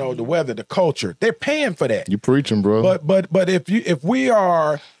 the weather, the culture. They're paying for that. You preaching, bro. But if we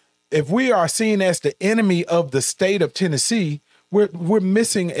are seen as the enemy of the state of Tennessee, we're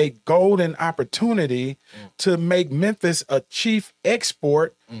missing a golden opportunity to make Memphis a chief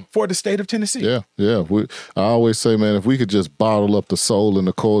export for the state of Tennessee. Yeah. I always say, man, if we could just bottle up the soul and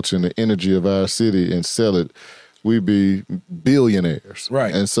the culture and the energy of our city and sell it, we'd be billionaires.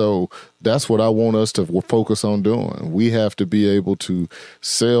 Right. And so that's what I want us to focus on doing. We have to be able to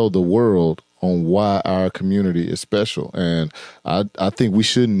sell the world on why our community is special. And I think we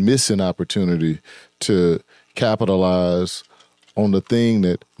shouldn't miss an opportunity to capitalize on the thing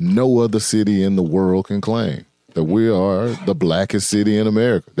that no other city in the world can claim, that we are the blackest city in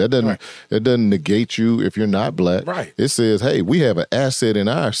America. That doesn't negate you if you're not black. Right. It says, hey, we have an asset in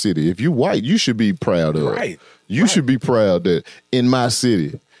our city. If you're white, you should be proud of it. You should be proud that in my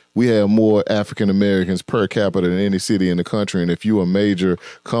city, we have more African Americans per capita than any city in the country. And if you're a major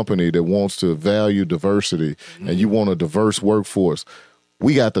company that wants to value diversity and you want a diverse workforce,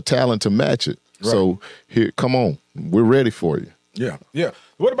 we got the talent to match it. Right. So here, come on, we're ready for you. Yeah.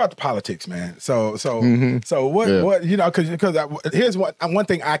 What about the politics, man? So what because here's one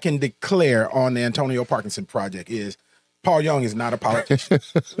thing I can declare on the Antonio Parkinson Project is Paul Young is not a politician.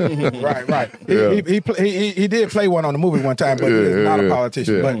 Right. He did play one on the movie one time, but he is not a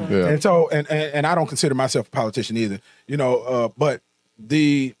politician. And I don't consider myself a politician either. But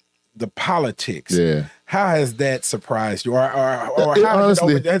the politics. Yeah. How has that surprised you, or how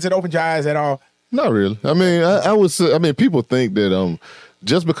honestly, has it opened your eyes at all? Not really. I mean, I would say. I mean, people think that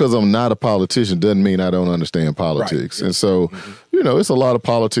just because I'm not a politician doesn't mean I don't understand politics. Right. And so, it's a lot of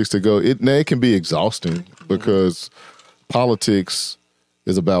politics to go. It can be exhausting because politics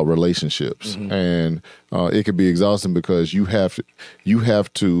is about relationships, and it can be exhausting because you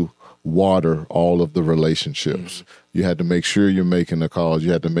have to water all of the relationships. You had to make sure you're making the calls.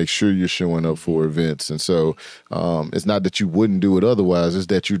 You had to make sure you're showing up for events. And so it's not that you wouldn't do it otherwise. It's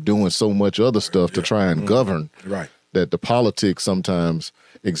that you're doing so much other stuff to try and govern that the politics sometimes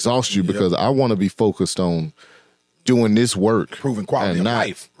exhaust you because I want to be focused on doing this work. Proving quality and of not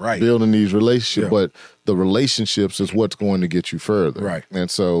life. Right. Building these relationships. But the relationships is what's going to get you further. Right. And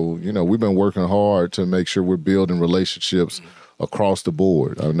so, we've been working hard to make sure we're building relationships across the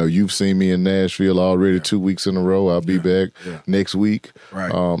board. I know you've seen me in Nashville already 2 weeks in a row. I'll be back next week.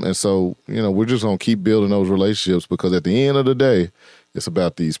 Right. And so, we're just going to keep building those relationships because at the end of the day, it's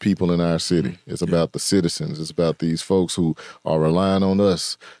about these people in our city. It's about the citizens. It's about these folks who are relying on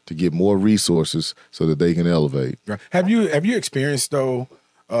us to get more resources so that they can elevate. Right. Have you experienced though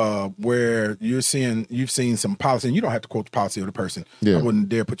where you've seen some policy, and you don't have to quote the policy of the person. I wouldn't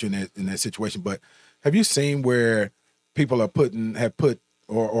dare put you in that situation, but have you seen where people have put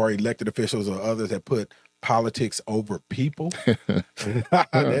or elected officials or others have put politics over people? I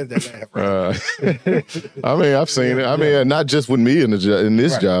mean, I've seen it. I mean, not just with me in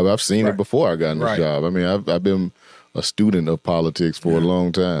this job. I've seen it before I got in this job. I mean, I've been a student of politics for a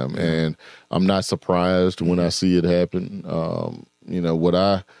long time, and I'm not surprised when I see it happen.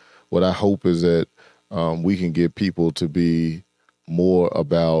 What I hope is that we can get people to be more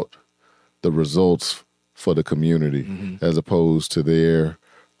about the results for the community as opposed to their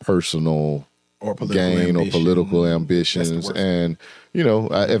personal or gain or political ambitions. And,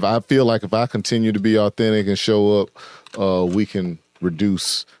 if I feel like if I continue to be authentic and show up, we can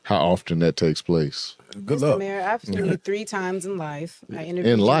reduce how often that takes place. Good Mr. luck. Mayor, I've seen you 3 times in life. I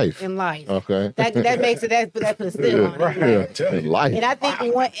interviewed In you life? In life. Okay. That makes it, that put a spin on it. Right? In life. And I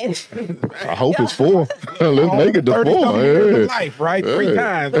think one. I hope it's 4. Let's make it to 4. Life, right? 3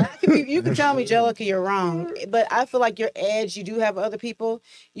 times. You can tell me, Jellica, you're wrong, but I feel like your edge you do have other people.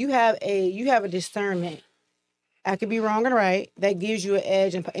 You have a discernment I could be wrong and right. That gives you an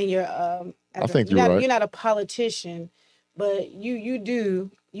edge in your. I think you're right. You're not a politician, but you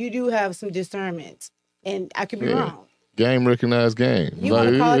do have some discernment, and I could be wrong. Game recognized game. You want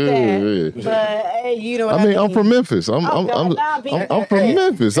to call it that, but you know what I mean. I'm from Memphis. I'm from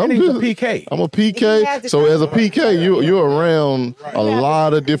Memphis. I'm just a PK. I'm a PK. So as a PK, you're around a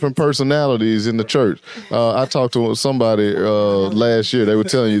lot of different personalities in the church. I talked to somebody last year. They were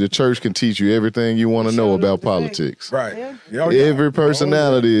telling you the church can teach you everything you want to know about politics. Right. Yeah. Every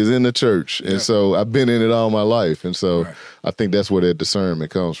personality is in the church, and so I've been in it all my life, and so I think that's where that discernment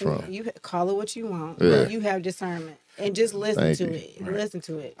comes from. You call it what you want. Yeah. You have discernment. And just listen to it. Listen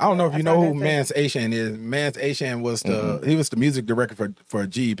to it. I don't know if you know who Mance Ashan is. Mance Ashan was he was the music director for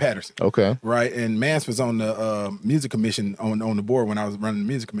G.E. Patterson. Okay. Right. And Mance was on the music commission on the board when I was running the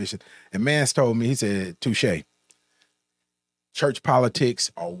music commission. And Mance told me, he said, touche. Church politics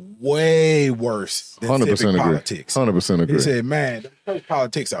are way worse than 100% civic agree. politics. 100% agree. He said, man, church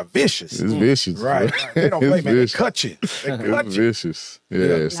politics are vicious. It's vicious. Right. They don't play, man. They cut you. It's vicious.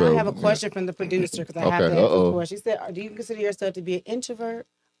 Yeah. So I have a question from the producer because I have to ask a question. She said, do you consider yourself to be an introvert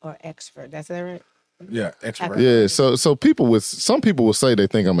or extrovert? That's that right? Yeah, extrovert. Yeah, so some people will say they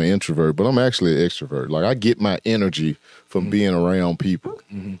think I'm an introvert, but I'm actually an extrovert. Like I get my energy from being around people.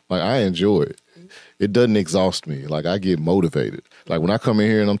 Like I enjoy it. It doesn't exhaust me. Like I get motivated. Like when I come in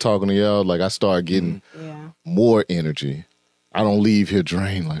here and I'm talking to y'all, like I start getting more energy. I don't leave here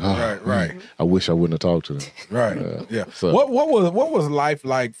drained. Like, right. I wish I wouldn't have talked to them. Right. Yeah. So what was life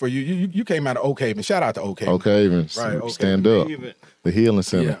like for you? You came out of Oak Haven. Shout out to Oak Haven. Oak Haven. Right, Stand up. The Healing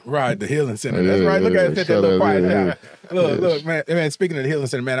Center. Yeah, right. The Healing Center. That's right. Look at that little quiet. Look, man. Speaking of the Healing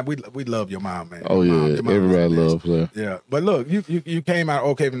Center, man, we love your mom, man. Oh yeah, everybody loves her. Yeah, but look, you came out of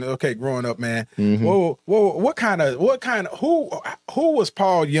Oak Haven. Okay, growing up, man. Whoa, what kind of who was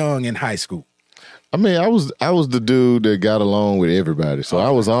Paul Young in high school? I mean, I was the dude that got along with everybody. So I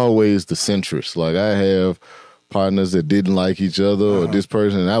was always the centrist. Like I have partners that didn't like each other or this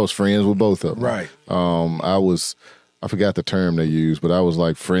person, and I was friends with both of them. Right. I forgot the term they used, but I was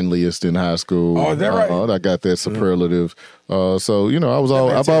like friendliest in high school. Oh, is that right? I got that superlative. So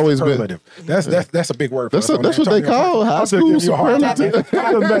I've always been. That's a big word. That's what they call high school superlative.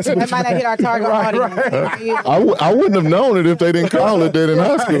 That might not hit our target audience. I wouldn't have known it if they didn't call it that in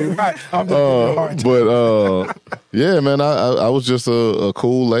high school. Yeah, man, I was just a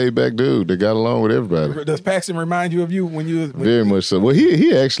cool, laid back dude that got along with everybody. Does Paxton remind you of you when you was very much so? Well,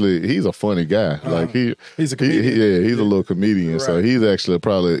 he's a funny guy. Like he's a comedian. He's a little comedian. Right. So he's actually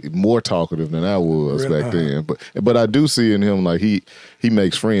probably more talkative than I was back then. But I do see in him like he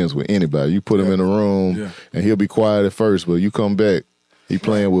makes friends with anybody. You put him in a room and he'll be quiet at first, but you come back, he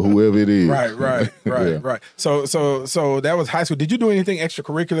playing with whoever it is. Right. So that was high school. Did you do anything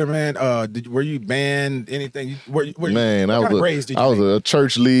extracurricular, man? Were you band anything? Man, I was a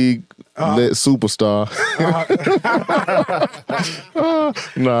church league superstar.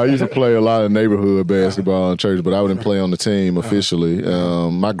 No, I used to play a lot of neighborhood basketball in church, but I didn't play on the team officially.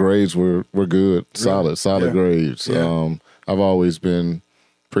 My grades were good, solid grades. Yeah. I've always been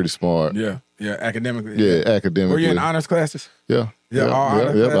pretty smart. Yeah, academically. Yeah, academically. Were you in honors classes? Yeah. Yeah.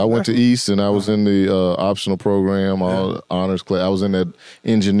 I went to East and I was in the optional program, honors class. I was in that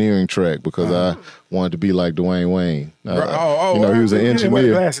engineering track because I wanted to be like Dwayne Wayne. He was an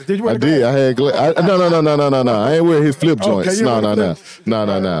engineer. Did you wear I did. I had glasses. No. I ain't wear his flip joints. Okay,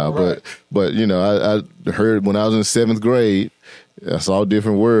 No. But I heard when I was in 7th grade. I saw a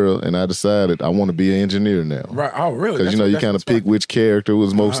different world, and I decided I want to be an engineer now. Right? Oh, really? Because you kind of pick which character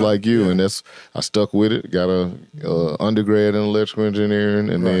was most like you, and I stuck with it. Got a undergrad in electrical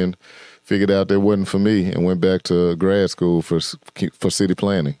engineering, and then figured out that wasn't for me, and went back to grad school for city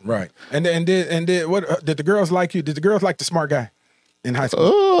planning. Right. And did what? Did the girls like you? Did the girls like the smart guy in high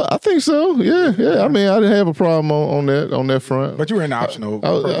school? I think so. Yeah. I mean, I didn't have a problem on that front. But you were in the optional.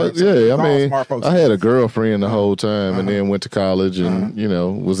 I had a girlfriend the whole time, and then went to college, and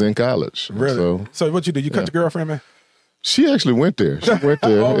was in college. Really? So what you did? You cut your girlfriend, man? She actually went there. She went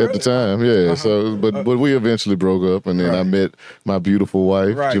there at the time. Yeah. So, but we eventually broke up, and then I met my beautiful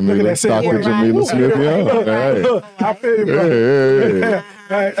wife, Jamila, Dr. Jamila Smith. I feel you, bro.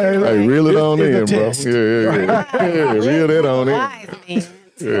 Hey, reel it on in, bro. Yeah. Reel it on in.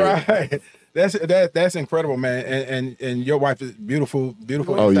 Right. That's incredible, man. And your wife is beautiful.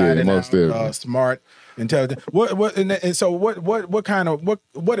 Oh yeah, most definitely. Smart, intelligent. What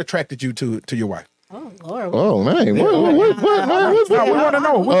attracted you to your wife? Oh Lord! Oh man! What? We want to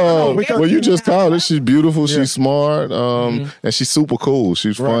know. Well, you just called it. She's beautiful. She's smart. And she's super cool.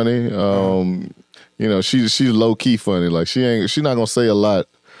 She's funny. She's low key funny. Like she's not gonna say a lot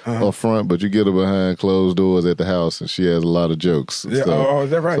up front, but you get her behind closed doors at the house, and she has a lot of jokes. Yeah. So, is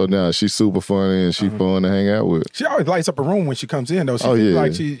that right? So now she's super funny and she's fun to hang out with. She always lights up a room when she comes in, though. She feels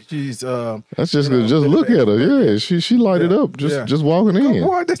like she's. That's just good. Just look at her. Yeah, she lighted up just walking in.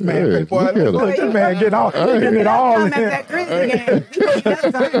 Boy, this man, look at her. look, this man getting all, getting it all in. Getting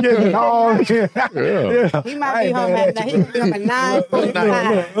it all in. Yeah. He might be home at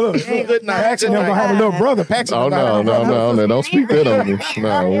 9:45. Good night. Paxton gonna have a little brother. Paxton. Oh no! Don't speak that on me.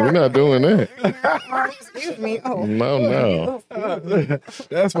 No, we're not doing that. Excuse me. Oh. No.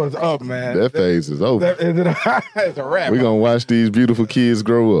 That's what's up, man. That phase is over. It's a wrap. We're gonna watch these beautiful kids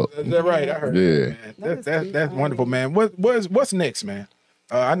grow up. Is that right? I heard. Yeah. That, that's wonderful, man. What's next, man?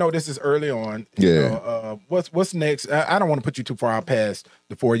 I know this is early on. Yeah. What's next? I don't want to put you too far out past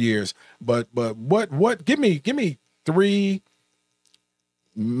the 4 years, but what? Give me 3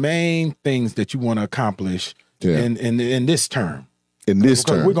 main things that you want to accomplish in this term. In this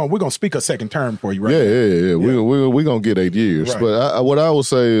term, we're gonna speak a second term for you, right? Yeah. We're gonna get 8 years. Right. But what I will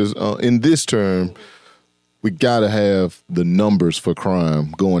say is, in this term, we gotta have the numbers for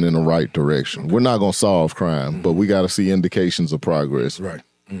crime going in the right direction. We're not gonna solve crime, but we gotta see indications of progress. Right.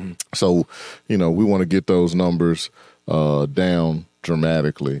 So, we want to get those numbers down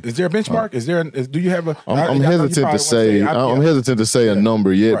dramatically. Is there a benchmark? Do you have a? I'm hesitant to say. I'm hesitant to say a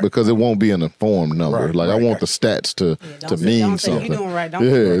number yet because it won't be an informed number. I want the stats to mean something. You're doing right.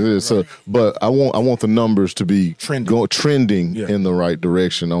 So, but I want the numbers to be trending Yeah. in the right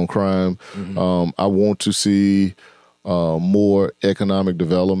direction on crime. I want to see more economic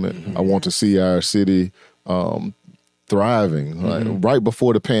development. I want to see our city thriving. Right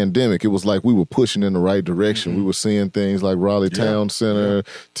before the pandemic, it was like we were pushing in the right direction. We were seeing things like Raleigh Town Center,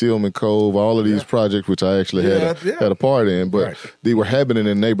 Tillman Cove, all of these projects, which I actually had a part in, but they were happening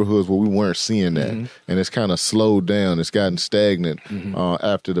in neighborhoods where we weren't seeing that. And it's kind of slowed down. It's gotten stagnant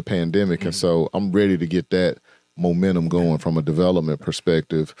after the pandemic. And so I'm ready to get that momentum going from a development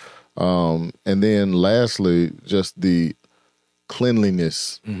perspective. And then lastly, just the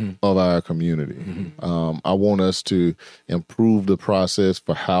cleanliness of our community. I want us to improve the process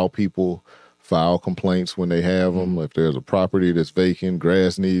for how people file complaints when they have them. If there's a property that's vacant,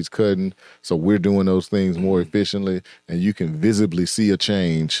 grass needs cutting. So we're doing those things more efficiently, and you can visibly see a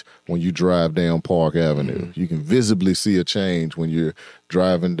change when you drive down Park Avenue. You can visibly see a change when you're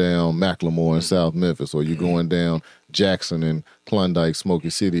driving down McLemore in South Memphis, or you're going down Jackson and Klondike, Smoky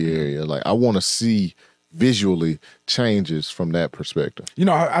City area. I want to see visually changes from that perspective.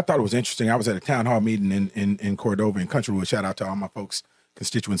 I thought it was interesting. I was at a town hall meeting in Cordova and Countrywood. Shout out to all my folks,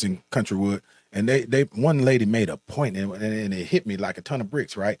 constituents in Countrywood. And one lady made a point, and it hit me like a ton of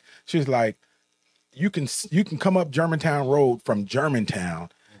bricks, right? She was like, you can come up Germantown Road from Germantown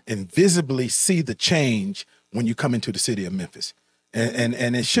and visibly see the change when you come into the city of Memphis.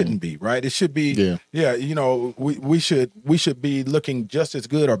 And it shouldn't be, right? It should be, we should be looking just as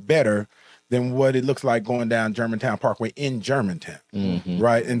good or better than what it looks like going down Germantown Parkway in Germantown,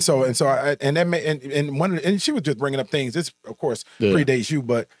 right? And so she was just bringing up things. This, of course, predates you,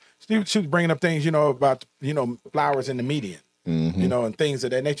 but she was bringing up things, about flowers in the median, and things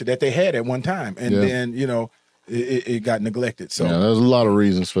of that nature that they had at one time, and then it got neglected. So there's a lot of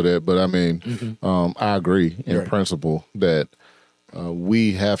reasons for that, but I mean, I agree in principle that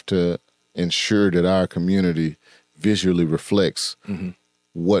we have to ensure that our community visually reflects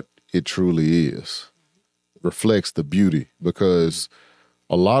what it truly is, reflects the beauty, because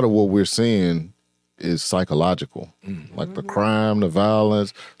a lot of what we're seeing is psychological, like the crime, the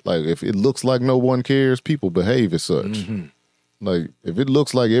violence. Like if it looks like no one cares, people behave as such. Like if it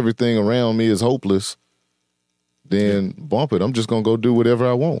looks like everything around me is hopeless, then bump it. I'm just gonna go do whatever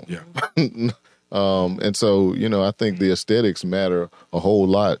I want. And so, I think the aesthetics matter a whole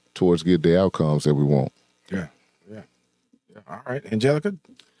lot towards get the outcomes that we want. Yeah. All right, Angelica.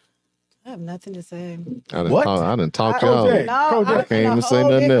 I have nothing to say. I didn't talk y'all. I can't even say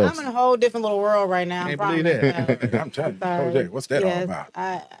nothing else. I'm in a whole different little world right now. Can't believe that. I'm telling you, Jose, what's that all about?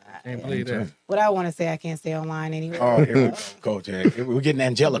 I Can't believe that. What I want to say, I can't say online anyway. Oh, here we go, Coach. We're getting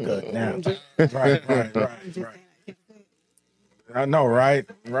Angelica now. Right. I know, right?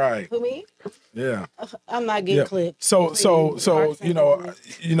 Who, me? Yeah. I'm not getting clipped. So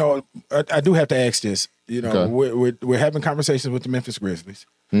I do have to ask this. We're having conversations with the Memphis Grizzlies,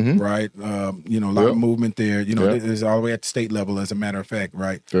 right? A lot of movement there. There's all the way at the state level, as a matter of fact,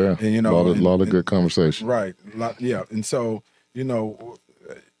 right? Yeah. And a lot of good conversation. Right. And so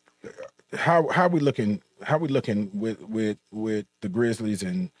how we looking? How we looking with the Grizzlies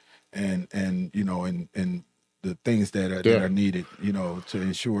and the things that are needed, to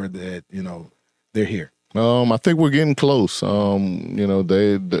ensure that they're here. I think we're getting close.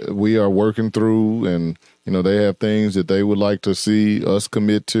 We are working through, and they have things that they would like to see us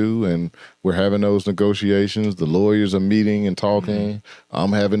commit to, and we're having those negotiations. The lawyers are meeting and talking.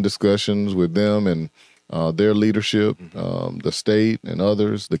 I'm having discussions with them and their leadership, the state and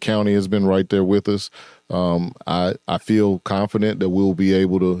others. The county has been right there with us. I feel confident that we'll be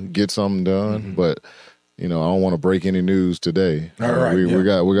able to get something done, but I don't want to break any news today. All right, we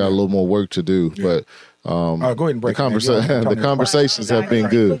got a little more work to do, but. Go ahead and break the conversations have been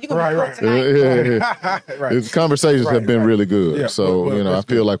good. Right. Right. The conversations have been really good. Yeah, so I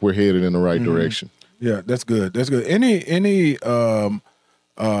feel like we're headed in the right direction. Yeah, that's good. That's good. Any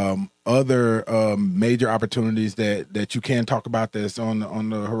other major opportunities that you can talk about that's on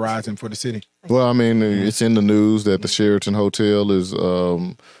the horizon for the city? Well, I mean, it's in the news that the Sheraton Hotel is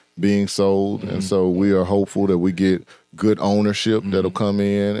being sold, and so we are hopeful that we get good ownership that'll come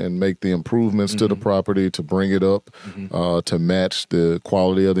in and make the improvements to the property to bring it up to match the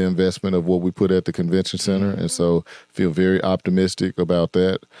quality of the investment of what we put at the convention center. And so feel very optimistic about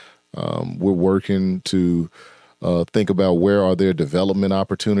that. We're working to think about where are there development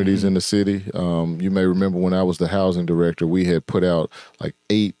opportunities in the city. You may remember when I was the housing director, we had put out like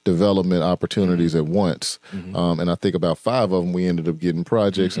 8 development opportunities at once. And I think about 5 of them, we ended up getting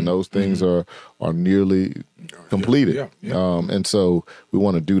projects, and those things are nearly completed. And so we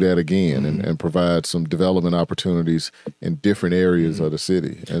want to do that again and provide some development opportunities in different areas of the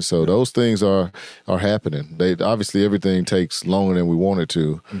city. And so those things are happening. Obviously everything takes longer than we want it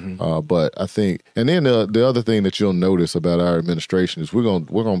to. But I think, and then the other thing that you'll notice about our administration is we're going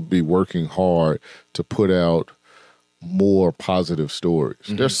to be working hard to put out more positive stories.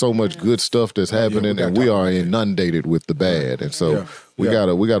 There's so much good stuff that's happening, and we are inundated with the bad. And so we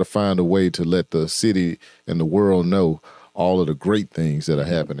gotta find a way to let the city and the world know all of the great things that are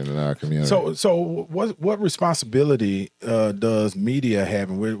happening in our community. So what responsibility does media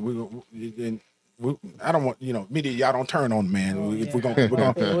have? And I don't want media. Y'all don't turn on, man. We're gonna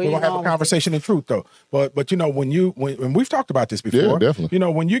have a conversation in truth, though. But when we've talked about this before, definitely.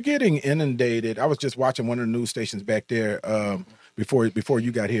 When you're getting inundated, I was just watching one of the news stations back there before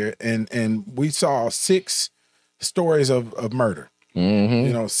you got here, and we saw 6 stories of murder.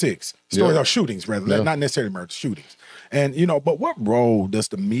 6 stories of shootings, rather, not necessarily murder, shootings. And but what role does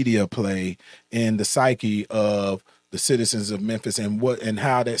the media play in the psyche of the citizens of Memphis and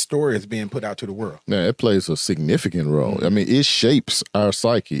how that story is being put out to the world? Yeah, it plays a significant role. I mean, it shapes our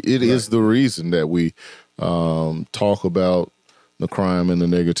psyche. It is the reason that we talk about the crime and the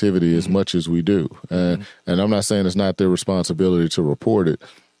negativity as much as we do. And I'm not saying it's not their responsibility to report it.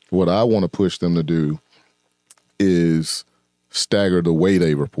 What I want to push them to do is stagger the way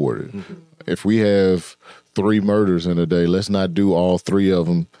they report it. If we have 3 murders in a day, let's not do all 3 of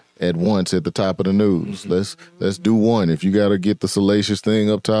them at once at the top of the news. Let's do one. If you got to get the salacious thing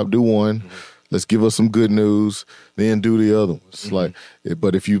up top, do one. Let's give us some good news, then do the other ones.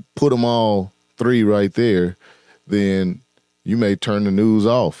 But if you put them all 3 right there, then you may turn the news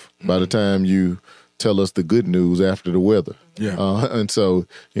off by the time you tell us the good news after the weather. And so,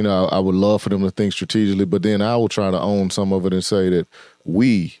 I would love for them to think strategically, but then I will try to own some of it and say that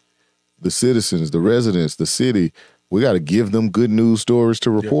we, the citizens, the residents, the city, we got to give them good news stories to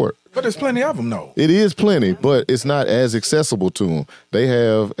report. But there's plenty of them, though. It is plenty, but it's not as accessible to them. They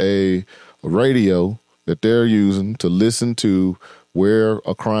have a radio that they're using to listen to where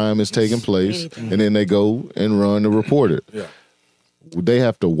a crime is taking place, and then they go and run to report it. They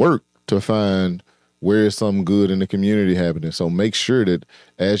have to work to find where is something good in the community happening. So make sure that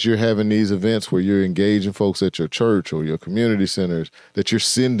as you're having these events where you're engaging folks at your church or your community centers, that you're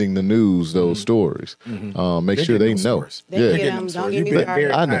sending the news those stories. Make sure they know. Don't get me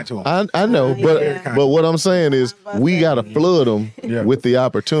started. I know, but what I'm saying is we got to flood them with the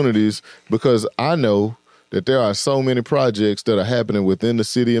opportunities, because I know that there are so many projects that are happening within the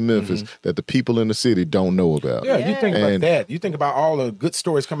city of Memphis that the people in the city don't know about. You think about that. You think about all the good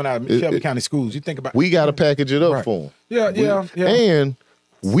stories coming out of Shelby County schools. You think about we got to package it up for them. And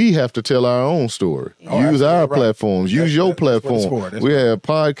we have to tell our own story. Use our platforms. Use your platform. We have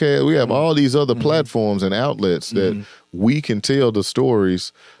podcasts. We have all these other platforms and outlets that we can tell the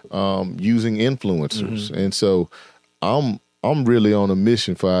stories using influencers. And so I'm really on a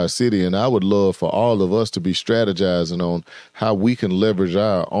mission for our city, and I would love for all of us to be strategizing on how we can leverage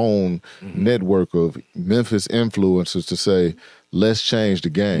our own network of Memphis influencers to say, let's change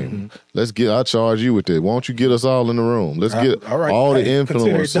the game. I'll charge you with that. Why don't you get us all in the room? Let's get all the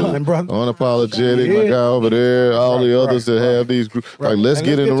influencers, Unapologetic, my guy over there, all the others that have these groups. Let's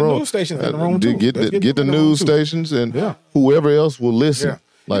get in the room. News stations in the room too. Get the news stations and whoever else will listen.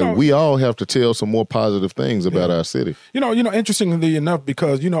 Like we all have to tell some more positive things about our city. Interestingly enough,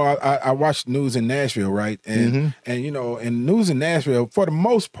 because I watched news in Nashville, right? And and news in Nashville for the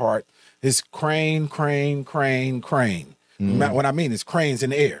most part is crane. What I mean is cranes in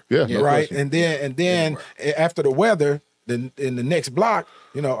the air. Yeah, right. And then after the weather, then in the next block,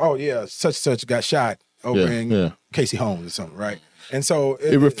 such got shot over in Casey Holmes or something, right? And so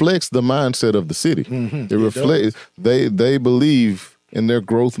it reflects the mindset of the city. It reflects they believe in their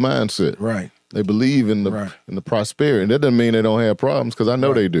growth mindset. Right. They believe in the prosperity. And that doesn't mean they don't have problems, because I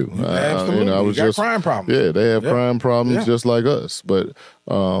know they do. Absolutely. I was got crime problems. Yeah, they have crime problems just like us. But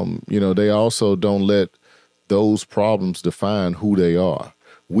they also don't let those problems define who they are.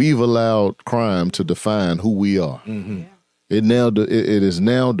 We've allowed crime to define who we are. It is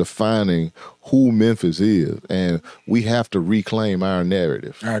now defining who Memphis is, and we have to reclaim our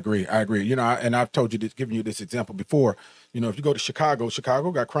narrative. I agree. And I've told you this, given you this example before. If you go to Chicago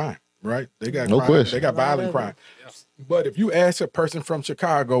got crime, right? They got crime. Question. They got violent crime. But if you ask a person from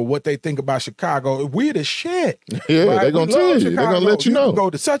Chicago what they think about Chicago, weird as shit. Yeah, right? they're gonna tell you. They're gonna let you know. Can go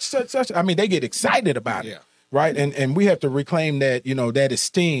to such. I mean, they get excited about it, right? And we have to reclaim that that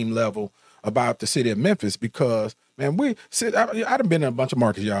esteem level about the city of Memphis, because man, I done been in a bunch of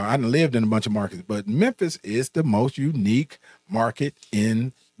markets, y'all. I done lived in a bunch of markets, but Memphis is the most unique market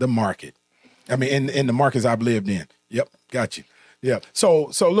in the market. I mean, in the markets I've lived in. Yep, got you. Yeah.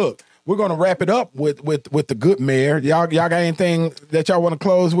 So look, we're gonna wrap it up with the good mayor. Y'all got anything that y'all want to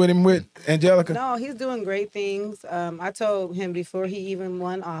close with him with, Angelica? No, he's doing great things. I told him before he even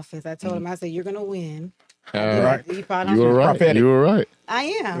won office, I told him, I said, you're gonna win. Right. You were right. You were right. I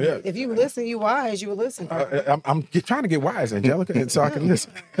am. Yeah. If you listen, you wise, you will listen. I'm trying to get wise, Angelica, and so I can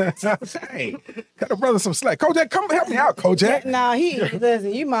listen. Hey, cut a brother some slack. Kojak, come help me out, Kojak. No,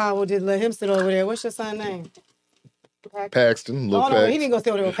 listen, you might well just let him sit over there. What's your son's name? Paxton. No, he didn't go sit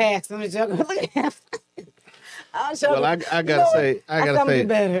over there with Paxton. I'm just joking. Look at him. Well, I gotta say, I'm gonna do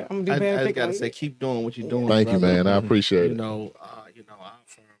better. I'm gonna do better. I just gotta say, keep doing what you're doing. Thank you, brother. man. I appreciate it. I'm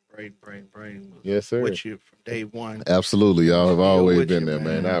from brain. Yes, sir. With you from day one. Absolutely, y'all have always been there,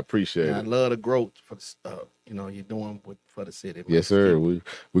 man. man. I appreciate it. I love the growth for you're doing for the city. Man. Yes, sir.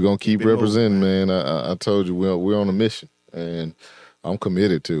 We're gonna keep representing, man. I told you we're on a mission, and I'm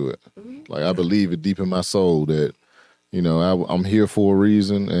committed to it. Like, I believe it deep in my soul that I'm here for a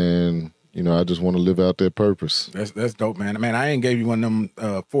reason, and I just want to live out that purpose. That's dope, man. Man, I ain't gave you one of them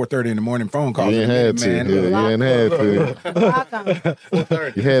 4:30 in the morning phone calls. You ain't had to. Man. You ain't had to.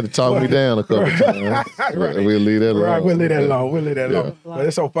 You had to talk me down a couple times. Right. We'll leave that alone. Right, we'll leave that alone. But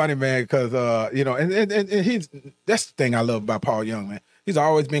it's so funny, man, because and that's the thing I love about Paul Young, man. He's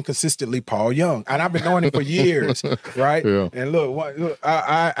always been consistently Paul Young, and I've been knowing him for years, right? Yeah. And look,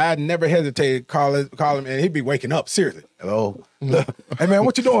 I never hesitated call him, and he'd be waking up seriously. Hello, hey man,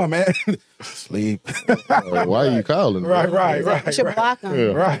 what you doing, man? Sleep. Why are you calling? Right. You should block him.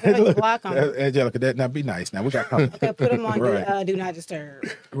 Yeah. Right. Block him. Angelica, now be nice. Now we got company. Okay, put him on do not disturb.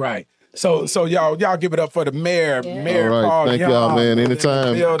 Right. So y'all give it up for the mayor, Mayor all right. Paul Thank Young. y'all, man.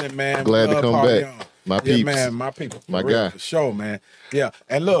 Anytime. Building, man. Glad to come Paul back. Young. My peeps. Man, my people. My real, guy. for sure, man. Yeah.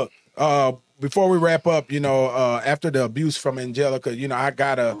 And look, before we wrap up, after the abuse from Angelica, I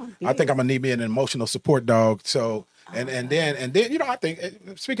think I'm gonna need me an emotional support dog. So and then I think,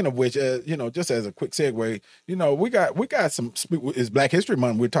 speaking of which, just as a quick segue, we got some, it's Black History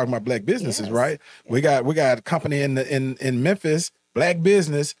Month. We're talking about black businesses, right? We got a company in Memphis, black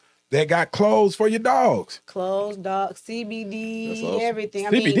business, that got clothes for your dogs. Clothes, dogs, CBD, awesome. everything.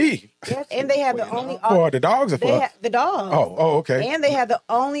 CBD? Yes, and they have the only... For the dogs or for... the dogs. Oh, okay. And they have the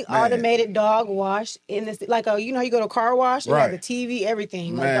only automated dog wash in this... Like, you go to a car wash, you have the TV,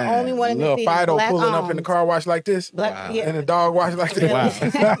 everything. Like, the only one in the city. Fido pulling owned. up in the car wash like this? And the dog wash like this? Wow.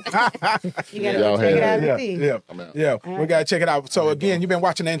 You got to go check it out and see. Yeah. We got to check it out. So, again, you've been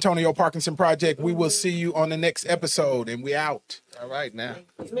watching the Antonio Parkinson Project. We will see you on the next episode, and we out. All right, now.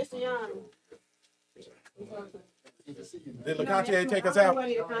 Mr. Young. Did LeContier take us out?